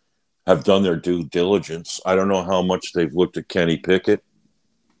have done their due diligence. I don't know how much they've looked at Kenny Pickett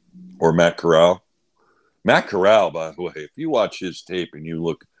or Matt Corral. Matt Corral, by the way, if you watch his tape and you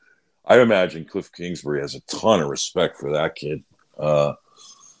look, I imagine Cliff Kingsbury has a ton of respect for that kid.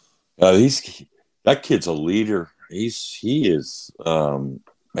 That kid's a leader. He is,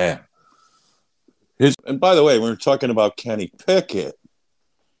 man. And by the way, when we're talking about Kenny Pickett,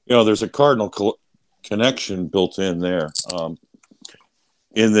 there's a Cardinal connection built in there,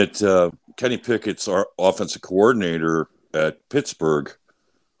 in that Kenny Pickett's our offensive coordinator at Pittsburgh,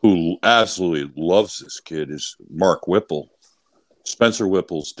 who absolutely loves this kid, is Mark Whipple, Spencer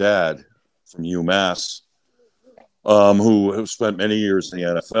Whipple's dad from UMass, who spent many years in the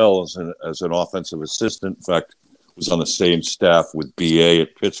NFL as an offensive assistant. In fact, was on the same staff with BA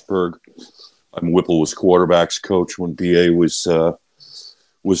at Pittsburgh. Whipple was quarterback's coach when BA was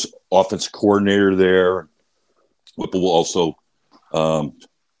offensive coordinator there. Whipple also,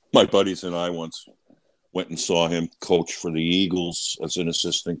 my buddies and I once went and saw him coach for the Eagles as an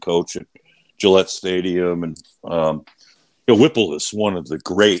assistant coach at Gillette Stadium. And Whipple is one of the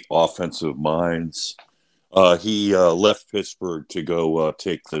great offensive minds. He left Pittsburgh to go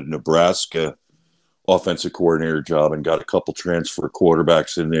take the Nebraska offensive coordinator job and got a couple transfer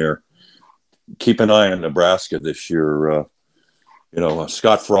quarterbacks in there. Keep an eye on Nebraska this year.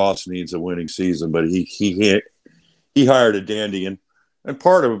 Scott Frost needs a winning season, but he hired a dandy, and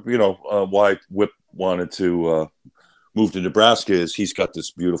part of why Whip wanted to move to Nebraska is he's got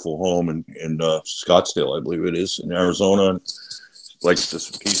this beautiful home in Scottsdale, I believe it is, in Arizona.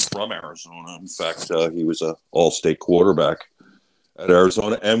 He's from Arizona. In fact, he was an all-state quarterback at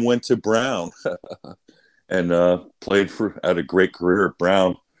Arizona and went to Brown and had a great career at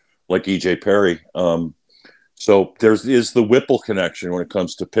Brown, like E.J. Perry. So is the Whipple connection when it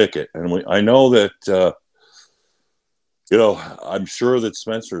comes to Pickett. And I know that, I'm sure that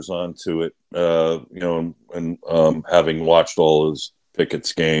Spencer's onto it, and having watched all of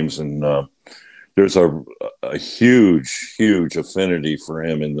Pickett's games. And there's a huge, huge affinity for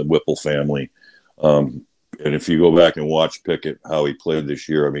him in the Whipple family. And if you go back and watch Pickett, how he played this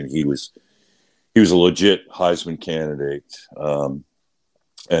year, I mean, he was a legit Heisman candidate.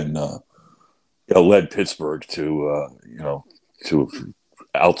 And led Pittsburgh to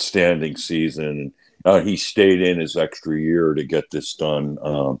outstanding season. He stayed in his extra year to get this done.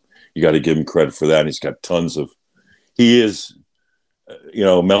 You got to give him credit for that. He's got tons of. He is,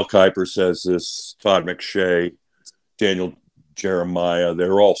 Mel Kiper says this. Todd McShay, Daniel Jeremiah.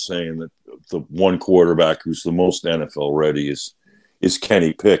 They're all saying that the one quarterback who's the most NFL ready is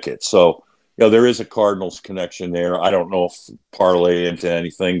Kenny Pickett. So there is a Cardinals connection there. I don't know if parlay into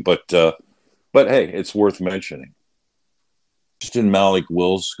anything, but hey, it's worth mentioning. Justin Malik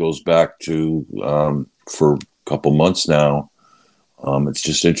Wills goes back to for a couple months now. It's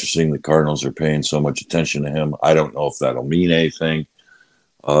just interesting the Cardinals are paying so much attention to him. I don't know if that'll mean anything.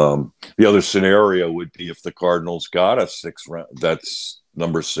 The other scenario would be if the Cardinals got a that's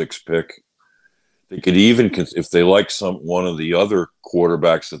number 6 pick. They could even, if they like one of the other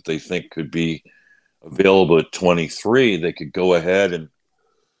quarterbacks that they think could be available at 23, they could go ahead and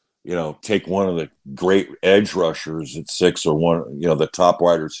take one of the great edge rushers at 6, or one, the top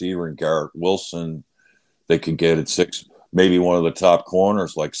wide receiver in Garrett Wilson. They could get at 6, maybe one of the top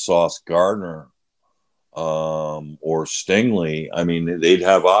corners like Sauce Gardner or Stingley. I mean, they'd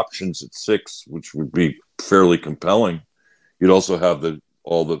have options at 6, which would be fairly compelling. You'd also have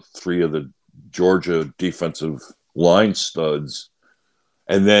all the 3 of the Georgia defensive line studs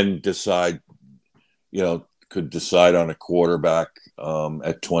and then could decide on a quarterback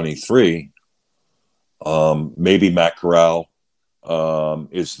at 23. Maybe Matt Corral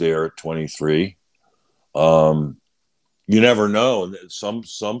is there at 23. You never know. Some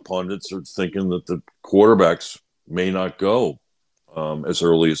pundits are thinking that the quarterbacks may not go as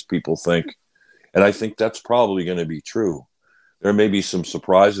early as people think. And I think that's probably going to be true. There may be some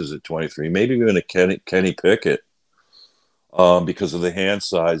surprises at 23, maybe even a Kenny Pickett because of the hand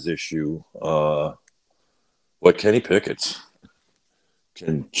size issue. But Kenny Pickett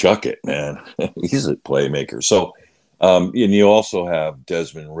can chuck it, man. He's a playmaker. So, and you also have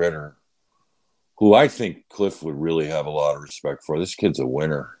Desmond Ridder, who I think Cliff would really have a lot of respect for. This kid's a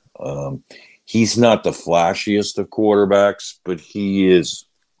winner. He's not the flashiest of quarterbacks, but he is.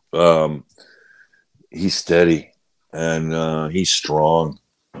 He's steady and he's strong,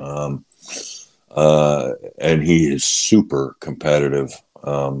 and he is super competitive.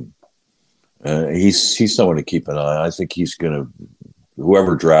 He's someone to keep an eye on. I think he's gonna.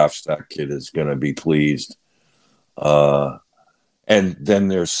 Whoever drafts that kid is gonna be pleased. And then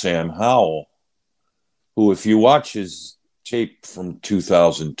there's Sam Howell, who, if you watch his tape from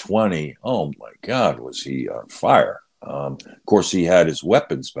 2020, oh my God, was he on fire? Of course, he had his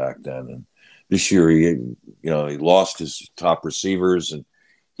weapons back then, and this year he lost his top receivers, and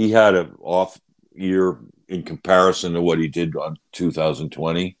he had an off year in comparison to what he did on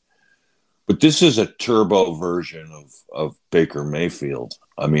 2020. But this is a turbo version of Baker Mayfield.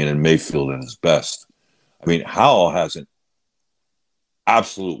 I mean, and Mayfield at his best. I mean, Howell has an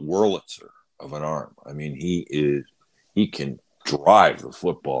absolute Wurlitzer of an arm. I mean, he can drive the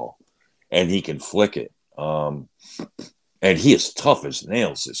football and he can flick it. And he is tough as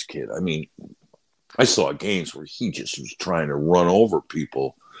nails, this kid. I mean, I saw games where he just was trying to run over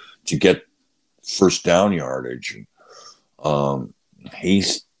people to get first down yardage. He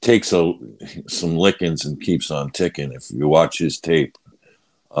takes some lickings and keeps on ticking. If you watch his tape,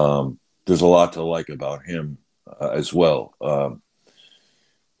 there's a lot to like about him as well.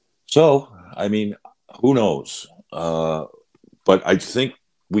 So, I mean, who knows? But I think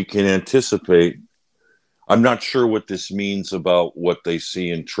we can anticipate. I'm not sure what this means about what they see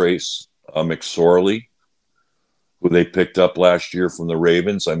in Trace McSorley, who they picked up last year from the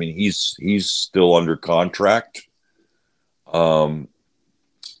Ravens. I mean, he's still under contract. And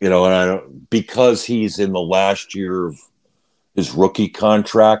because he's in the last year of his rookie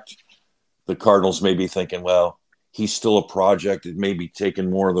contract, the Cardinals may be thinking, well, he's still a project. It may be taking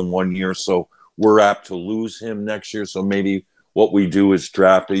more than 1 year, so we're apt to lose him next year. So maybe what we do is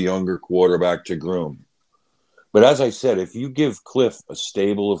draft a younger quarterback to groom. But as I said, if you give Cliff a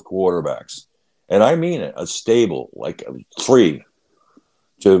stable of quarterbacks, and I mean it, a stable, like 3,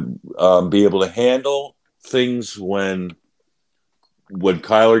 to be able to handle things when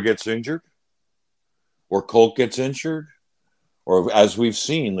Kyler gets injured or Colt gets injured, or as we've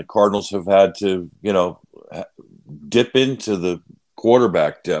seen, the Cardinals have had to, dip into the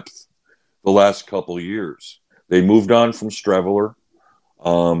quarterback depth the last couple of years. They moved on from Streveler,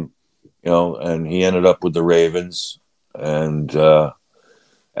 and he ended up with the Ravens, and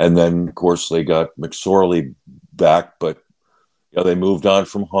then of course they got McSorley back, but they moved on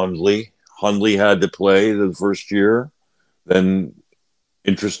from Hundley. Hundley had to play the first year. Then,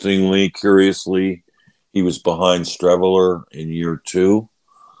 interestingly, curiously, he was behind Streveler in year 2.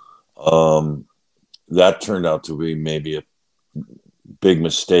 That turned out to be maybe a big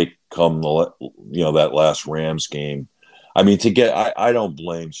mistake come that last Rams game. I mean, I don't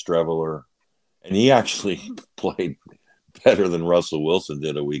blame Streveler, and he actually played better than Russell Wilson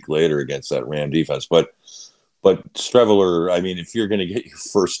did a week later against that Ram defense. But Streveler, I mean, if you're going to get your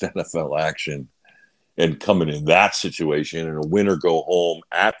first NFL action and coming in that situation and a win or go home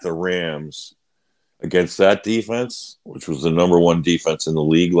at the Rams against that defense, which was the number 1 defense in the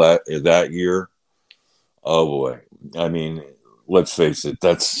league that year, oh boy! I mean, let's face it.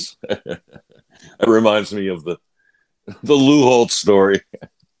 That's it reminds me of the Lou Holtz story,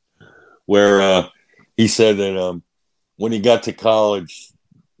 where he said that when he got to college,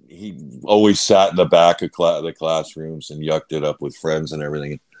 he always sat in the back of the classrooms and yucked it up with friends and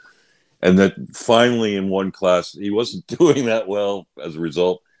everything. And that finally in one class, he wasn't doing that well as a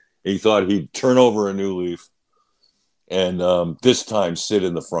result. He thought he'd turn over a new leaf and this time sit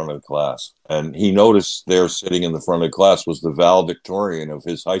in the front of the class. And he noticed there sitting in the front of the class was the valedictorian of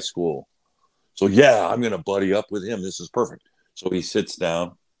his high school. So, yeah, I'm going to buddy up with him. This is perfect. So he sits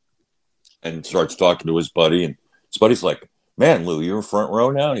down and starts talking to his buddy. And his buddy's like, man, Lou, you're in front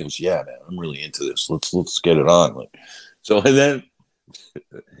row now? And he goes, yeah, man, I'm really into this. Let's get it on. So, and then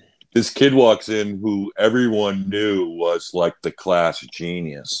this kid walks in who everyone knew was like the class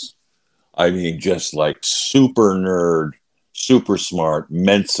genius. I mean, just like super nerd, super smart,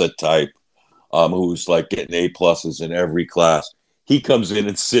 Mensa type, who's like getting A pluses in every class. He comes in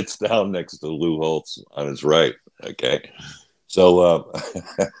and sits down next to Lou Holtz on his right. Okay. So,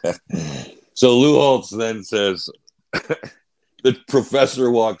 so Lou Holtz then says, the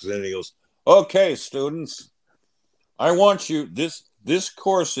professor walks in and he goes, "Okay, students, I want you, this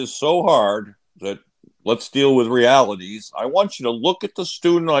course is so hard that let's deal with realities. I want you to look at the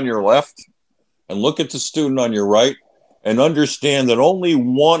student on your left and look at the student on your right and understand that only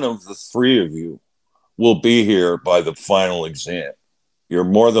one of the three of you will be here by the final exam. You're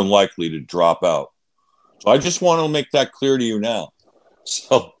more than likely to drop out. So I just want to make that clear to you now."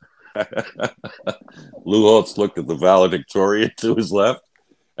 So Lou Holtz looked at the valedictorian to his left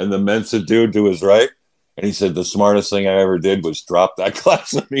and the Mensa dude to his right. And he said, "The smartest thing I ever did was drop that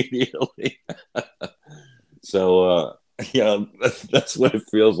class immediately." So, that's what it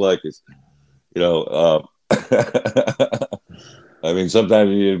feels like. Is, I mean,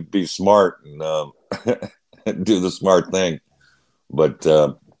 sometimes you be smart and do the smart thing. But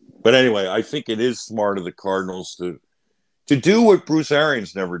anyway, I think it is smart of the Cardinals to do what Bruce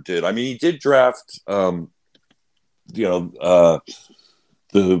Arians never did. I mean, he did draft, the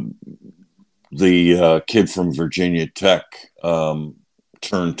kid from Virginia Tech,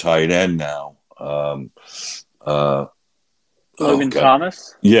 turned tight end now. Logan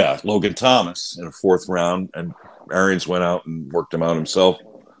Thomas? Yeah, Logan Thomas in a fourth round, and Arians went out and worked him out himself.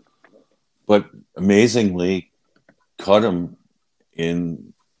 But amazingly, cut him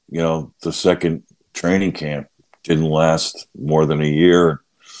in, the second training camp. Didn't last more than a year.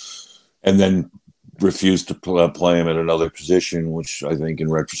 And then refused to play him at another position, which I think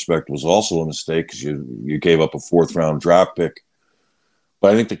in retrospect was also a mistake because you gave up a fourth round draft pick.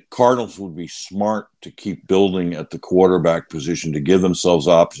 But I think the Cardinals would be smart to keep building at the quarterback position to give themselves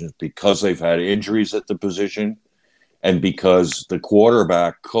options because they've had injuries at the position and because the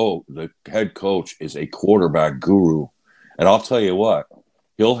quarterback coach, the head coach, is a quarterback guru. And I'll tell you what,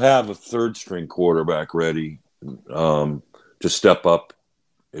 he'll have a third string quarterback ready to step up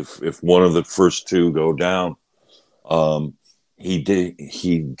if one of the first two go down. He did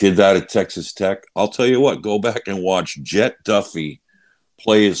that at Texas Tech. I'll tell you what, go back and watch Jet Duffy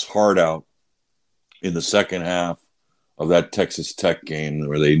play his heart out in the second half of that Texas Tech game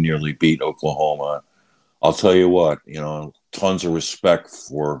where they nearly beat Oklahoma. I'll tell you what, tons of respect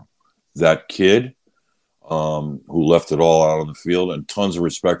for that kid who left it all out on the field, and tons of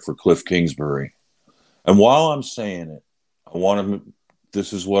respect for Cliff Kingsbury. And while I'm saying it,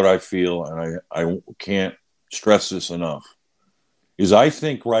 this is what I feel, and I can't stress this enough, is I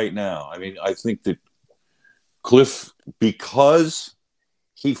think right now, I think that Cliff, because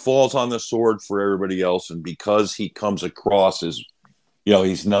he falls on the sword for everybody else, and because he comes across as,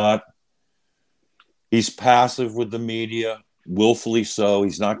 he's passive with the media, willfully so.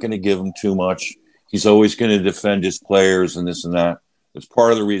 He's not going to give them too much. He's always going to defend his players and this and that. It's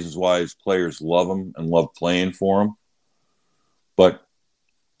part of the reasons why his players love him and love playing for him.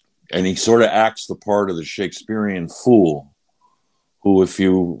 And he sort of acts the part of the Shakespearean fool, who, if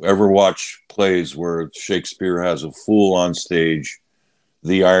you ever watch plays where Shakespeare has a fool on stage,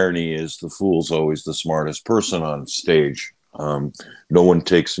 the irony is the fool's always the smartest person on stage. No one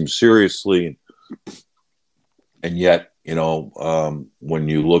takes him seriously. And yet, when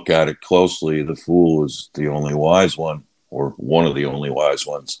you look at it closely, the fool is the only wise one, or one of the only wise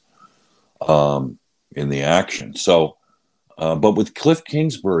ones in the action. So, but with Cliff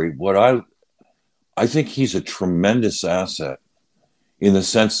Kingsbury, what I think he's a tremendous asset in the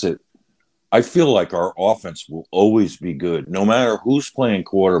sense that I feel like our offense will always be good, no matter who's playing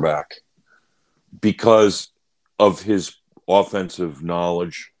quarterback, because of his offensive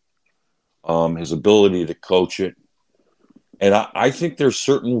knowledge, his ability to coach it. And I think there's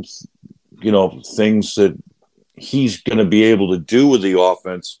certain, things that he's going to be able to do with the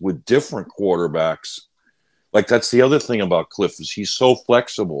offense with different quarterbacks. Like, that's the other thing about Cliff, is he's so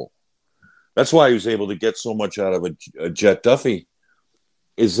flexible. That's why he was able to get so much out of a Jet Duffy,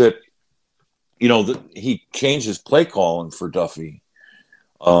 is that, he changed his play calling for Duffy.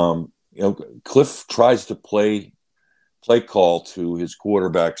 Cliff tries to play call to his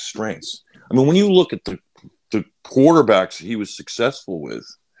quarterback's strengths. When you look at the quarterbacks he was successful with,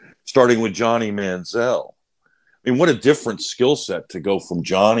 starting with Johnny Manziel, what a different skill set to go from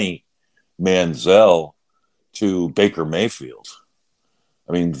Johnny Manziel to Baker Mayfield.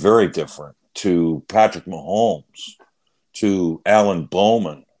 Very different, to Patrick Mahomes, to Alan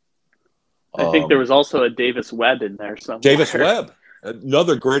Bowman. I think there was also a Davis Webb in there somewhere. Davis Webb,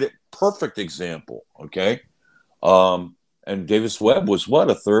 another great. perfect example. Okay. And Davis Webb was what,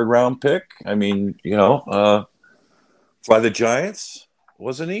 a 3rd-round pick? I mean, by the Giants,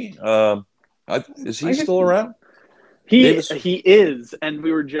 wasn't he? Is he still around? He is, and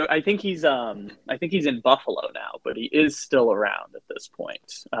we were. I think he's in Buffalo now, but he is still around at this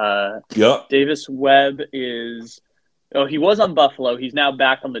point. Yeah. Davis Webb is. Oh, he was on Buffalo. He's now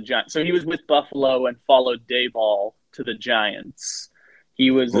back on the Giants. So he was with Buffalo and followed Daboll to the Giants. He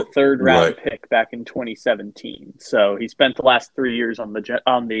was a 3rd-round pick back in 2017. So he spent the last 3 years on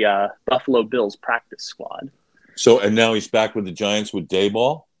the Buffalo Bills practice squad. So, and now he's back with the Giants with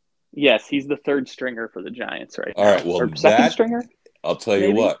Daboll? Yes, he's the 3rd stringer for the Giants right now. All right, well, or second stringer? I'll tell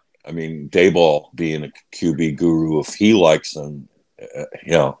you what. I mean, Daboll being a QB guru, if he likes him,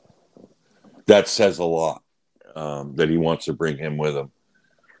 that says a lot, that he wants to bring him with him.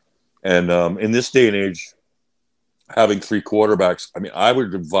 And in this day and age, having 3 quarterbacks, I mean, I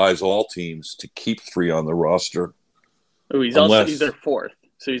would advise all teams to keep 3 on the roster. Oh, he's their 4th.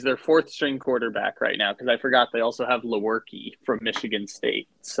 So he's their 4th string quarterback right now, because I forgot they also have Lewerke from Michigan State.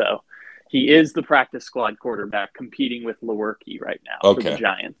 So he is the practice squad quarterback competing with Lewerke right now for the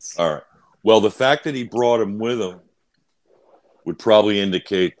Giants. All right. Well, the fact that he brought him with him would probably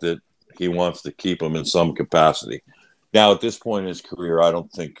indicate that he wants to keep him in some capacity. Now, at this point in his career, I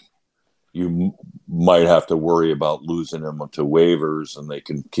don't think you might have to worry about losing him to waivers, and they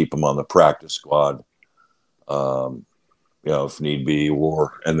can keep him on the practice squad, if need be,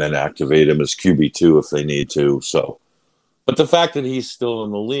 and then activate him as QB2 if they need to. So, but the fact that he's still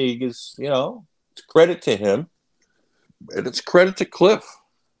in the league is, it's credit to him, and it's credit to Cliff.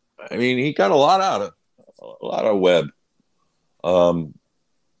 I mean, he got a lot out of Webb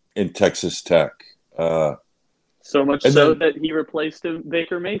in Texas Tech. So much so that he replaced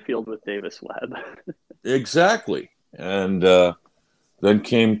Baker Mayfield with Davis Webb. Exactly. And then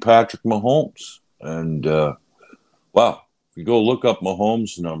came Patrick Mahomes. And, wow, if you go look up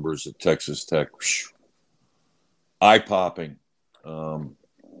Mahomes' numbers at Texas Tech, eye-popping.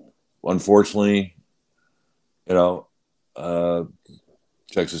 Unfortunately,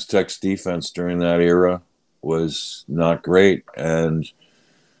 Texas Tech's defense during that era was not great. And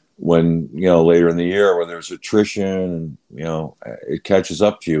when, later in the year when there's attrition and, it catches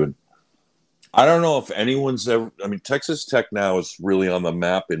up to you. And I don't know if anyone's ever, I mean, Texas Tech now is really on the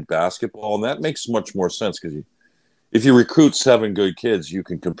map in basketball, and that makes much more sense because if you recruit 7 good kids, you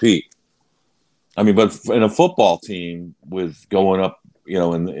can compete. I mean, but in a football team with going up,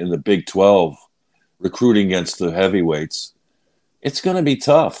 in the Big 12, recruiting against the heavyweights, it's going to be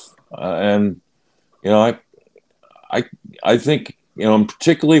tough. I think,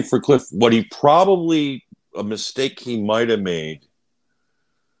 particularly for Cliff, a mistake he might have made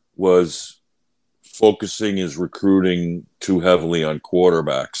was focusing his recruiting too heavily on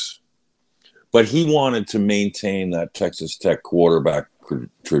quarterbacks. But he wanted to maintain that Texas Tech quarterback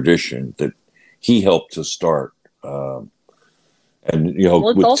tradition that he helped to start.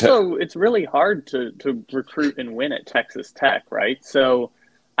 It's really hard to recruit and win at Texas Tech, right? So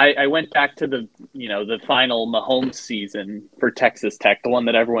I went back to the final Mahomes season for Texas Tech, the one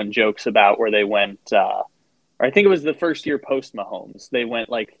that everyone jokes about, where they went, I think it was the first year post Mahomes. They went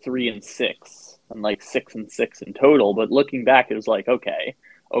 3-6 and 6-6 in total. But looking back, it was okay,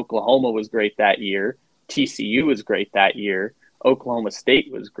 Oklahoma was great that year. TCU was great that year. Oklahoma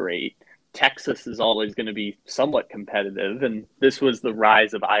State was great. Texas is always going to be somewhat competitive. And this was the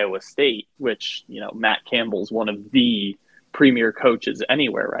rise of Iowa State, which, Matt Campbell's one of the premier coaches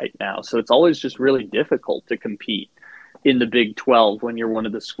anywhere right now. So it's always just really difficult to compete in the Big 12 when you're one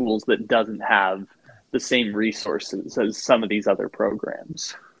of the schools that doesn't have the same resources as some of these other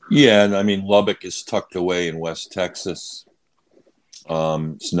programs. Yeah, and I mean, Lubbock is tucked away in West Texas.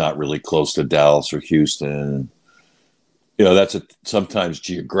 It's not really close to Dallas or Houston. Sometimes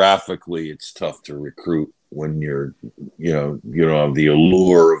geographically it's tough to recruit when you don't have the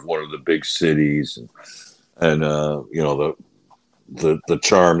allure of one of the big cities and the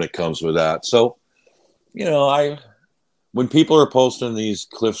charm that comes with that. So, when people are posting these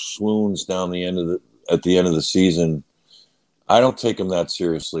Cliff swoons at the end of the season, I don't take them that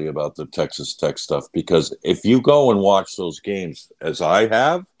seriously about the Texas Tech stuff, because if you go and watch those games, as I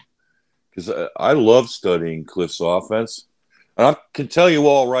have, because I love studying Cliff's offense, and I can tell you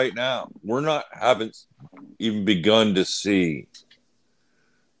all right now, haven't even begun to see,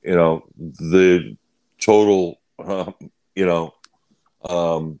 the total,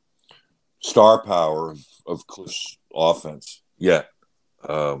 star power of Cliff's offense yet.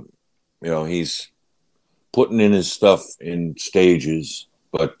 He's putting in his stuff in stages,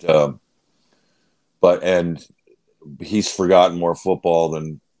 but he's forgotten more football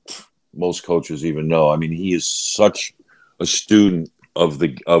than most coaches even know. I mean, he is such a student of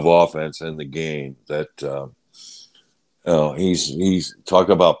offense and the game that he's talk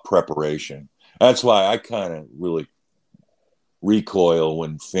about preparation. That's why I kind of really recoil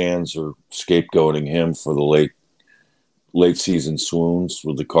when fans are scapegoating him for the late season swoons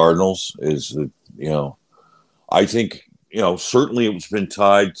with the Cardinals. Is that, I think, certainly it's been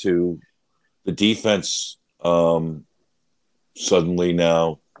tied to the defense suddenly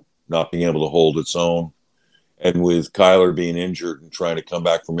now not being able to hold its own, and with Kyler being injured and trying to come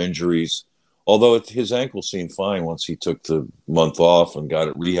back from injuries, although his ankle seemed fine once he took the month off and got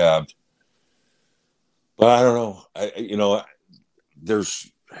it rehabbed. But I don't know.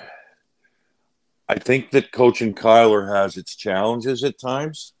 I think that coaching Kyler has its challenges at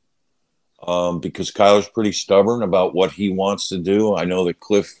times, because Kyler's pretty stubborn about what he wants to do. I know that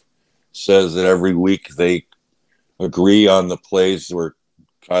Cliff says that every week they agree on the plays where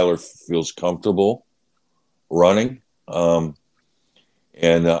Kyler feels comfortable running. And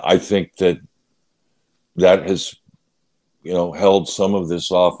I think that has, held some of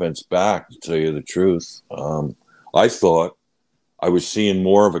this offense back, to tell you the truth. I thought I was seeing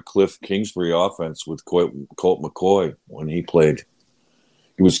more of a Cliff Kingsbury offense with Colt McCoy when he played.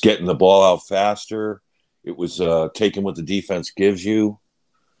 He was getting the ball out faster. It was taking what the defense gives you.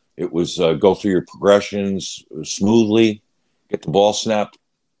 It was go through your progressions smoothly, get the ball snapped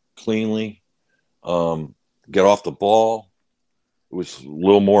cleanly, get off the ball. It was a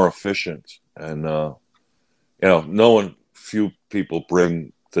little more efficient. And, few people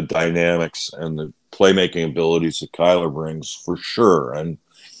bring the dynamics and the playmaking abilities that Kyler brings, for sure. And,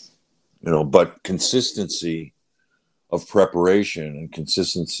 but consistency of preparation and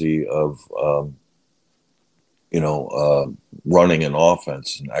consistency of, running an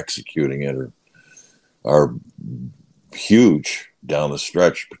offense and executing it are huge down the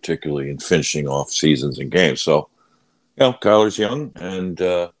stretch, particularly in finishing off seasons and games. So, Kyler's young, and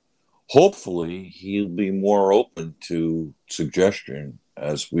hopefully he'll be more open to suggestion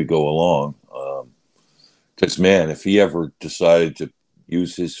as we go along. Because, man, if he ever decided to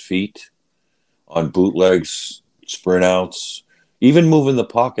use his feet on bootlegs, sprint outs, even moving the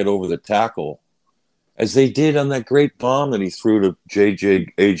pocket over the tackle, as they did on that great bomb that he threw to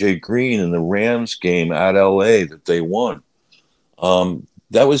AJ Green in the Rams game at LA that they won.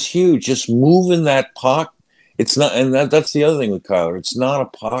 That was huge. Just moving that pocket. It's not, and that's the other thing with Kyler. It's not a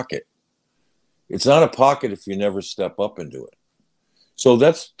pocket. It's not a pocket if you never step up into it. So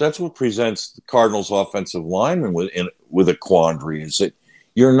that's what presents the Cardinals' offensive lineman with a quandary, is that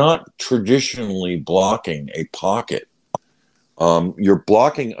you're not traditionally blocking a pocket. You're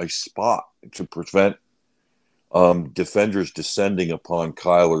blocking a spot to prevent defenders descending upon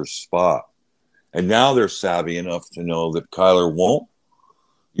Kyler's spot. And now they're savvy enough to know that Kyler won't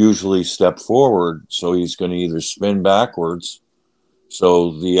usually step forward, so he's going to either spin backwards,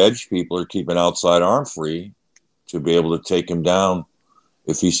 so the edge people are keeping outside arm free to be able to take him down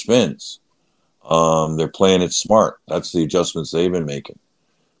if he spins. They're playing it smart. That's the adjustments they've been making.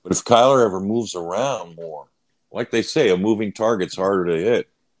 But if Kyler ever moves around more, like they say, a moving target's harder to hit.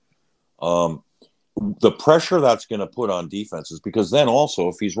 The pressure that's going to put on defenses, because then also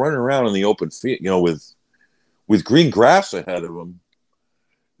if he's running around in the open field, with green grass ahead of him,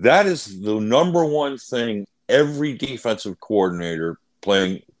 that is the number one thing every defensive coordinator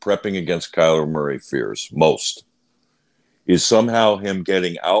prepping against Kyler Murray fears most, is somehow him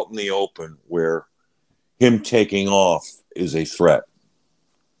getting out in the open where him taking off is a threat.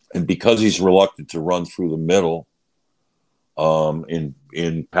 And because he's reluctant to run through the middle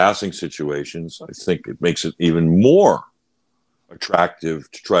in passing situations, I think it makes it even more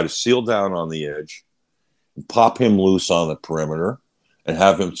attractive to try to seal down on the edge, and pop him loose on the perimeter, and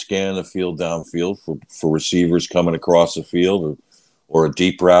have him scan the field downfield for receivers coming across the field or a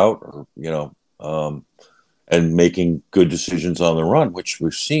deep route, or and making good decisions on the run, which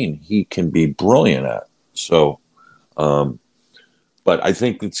we've seen he can be brilliant at. So, but I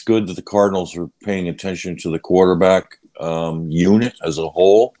think it's good that the Cardinals are paying attention to the quarterback unit as a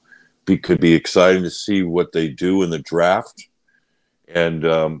whole. It could be exciting to see what they do in the draft. And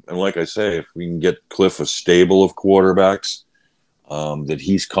like I say, if we can get Cliff a stable of quarterbacks that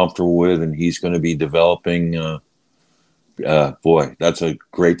he's comfortable with and he's going to be developing, boy, that's a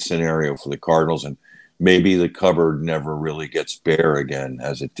great scenario for the Cardinals. And maybe the cupboard never really gets bare again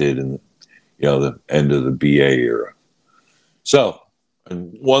as it did in the end of the BA era. So,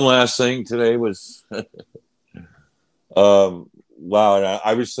 and one last thing today was, wow,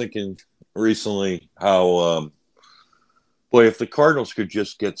 I was thinking recently how, boy, if the Cardinals could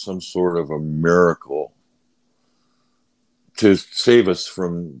just get some sort of a miracle to save us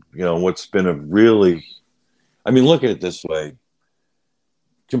from, what's been a really, I mean, look at it this way.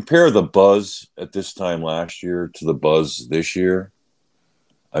 Compare the buzz at this time last year to the buzz this year.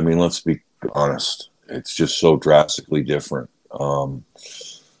 I mean, let's be honest. It's just so drastically different.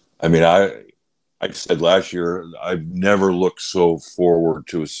 I mean, I said last year, I've never looked so forward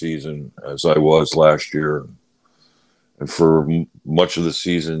to a season as I was last year. And for much of the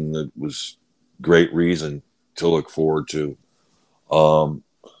season, it was great reason to look forward to. Now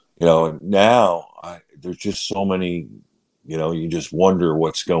there's just so many, you just wonder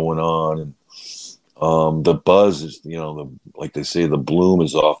what's going on. And the buzz is, like they say, the bloom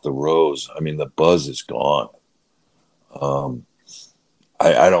is off the rose. I mean, the buzz is gone.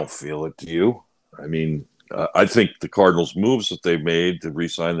 I don't feel it. Do you? I mean, I think the Cardinals' moves that they've made to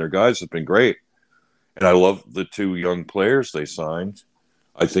re-sign their guys have been great. And I love the two young players they signed.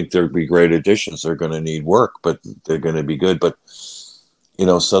 I think they'd be great additions. They're going to need work, but they're going to be good. But,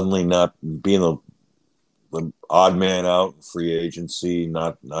 suddenly not being the odd man out in free agency,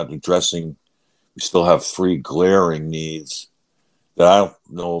 not addressing, we still have three glaring needs that I don't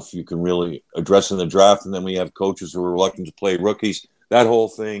know if you can really address in the draft. And then we have coaches who are reluctant to play rookies. That whole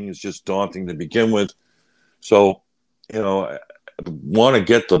thing is just daunting to begin with. So, I want to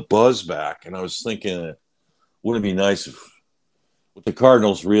get the buzz back. And I was thinking, wouldn't it be nice if what the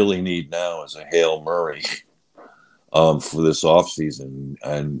Cardinals really need now is a Hail Murray for this offseason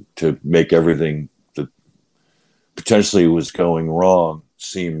and to make everything that potentially was going wrong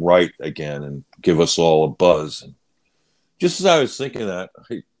seem right again and give us all a buzz. And just as I was thinking that,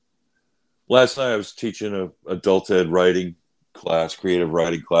 last night I was teaching an adult ed writing class, creative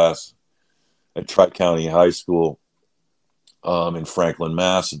writing class at Tri-County High School in Franklin,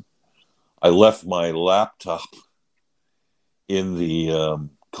 Mass. And I left my laptop in the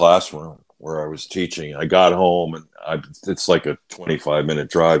classroom where I was teaching. I got home and it's like a 25-minute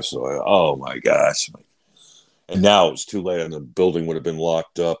drive. So oh my gosh. And now it's too late and the building would have been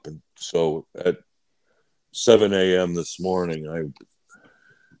locked up. And so at 7 a.m. this morning, I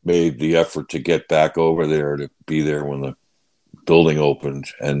made the effort to get back over there to be there when the building opened,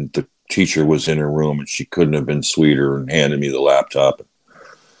 and the teacher was in her room and she couldn't have been sweeter and handed me the laptop.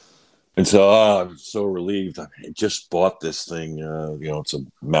 And so I was so relieved. I just bought this thing. It's a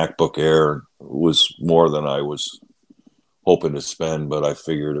MacBook Air. It was more than I was hoping to spend, but I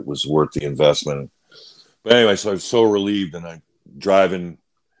figured it was worth the investment. But anyway, so I was so relieved, and I'm driving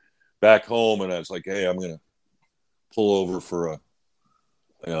back home, and I was like, hey, I'm going to pull over for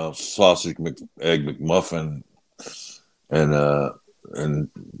a sausage egg McMuffin. And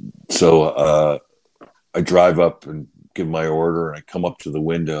so I drive up and give my order, and I come up to the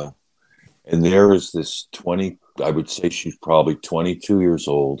window, and there is this I would say she's probably 22 years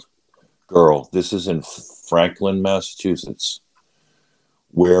old girl. This is in Franklin, Massachusetts,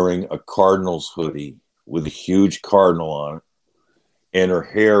 wearing a Cardinals hoodie with a huge cardinal on it, and her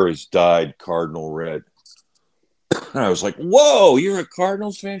hair is dyed cardinal red. And I was like, whoa, you're a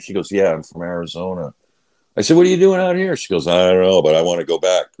Cardinals fan? She goes, yeah, I'm from Arizona. I said, what are you doing out here? She goes, I don't know, but I want to go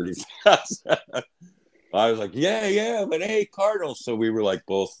back pretty fast. I was like, yeah, but hey, Cardinals. So we were like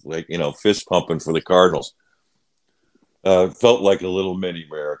both like, fist pumping for the Cardinals. Felt like a little mini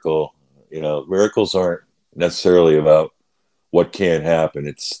miracle. Miracles aren't necessarily about what can happen.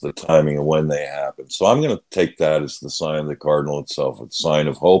 It's the timing of when they happen. So I'm going to take that as the sign of the Cardinal itself. It's a sign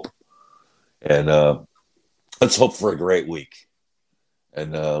of hope. And let's hope for a great week.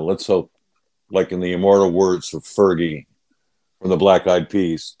 And let's hope, like in the immortal words of Fergie from the Black Eyed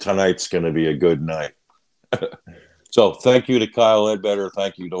Peas, tonight's going to be a good night. So thank you to Kyle Ledbetter.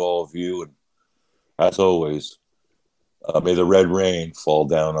 Thank you to all of you. And as always, may the red rain fall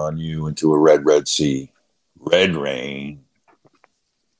down on you into a red, red sea. Red rain.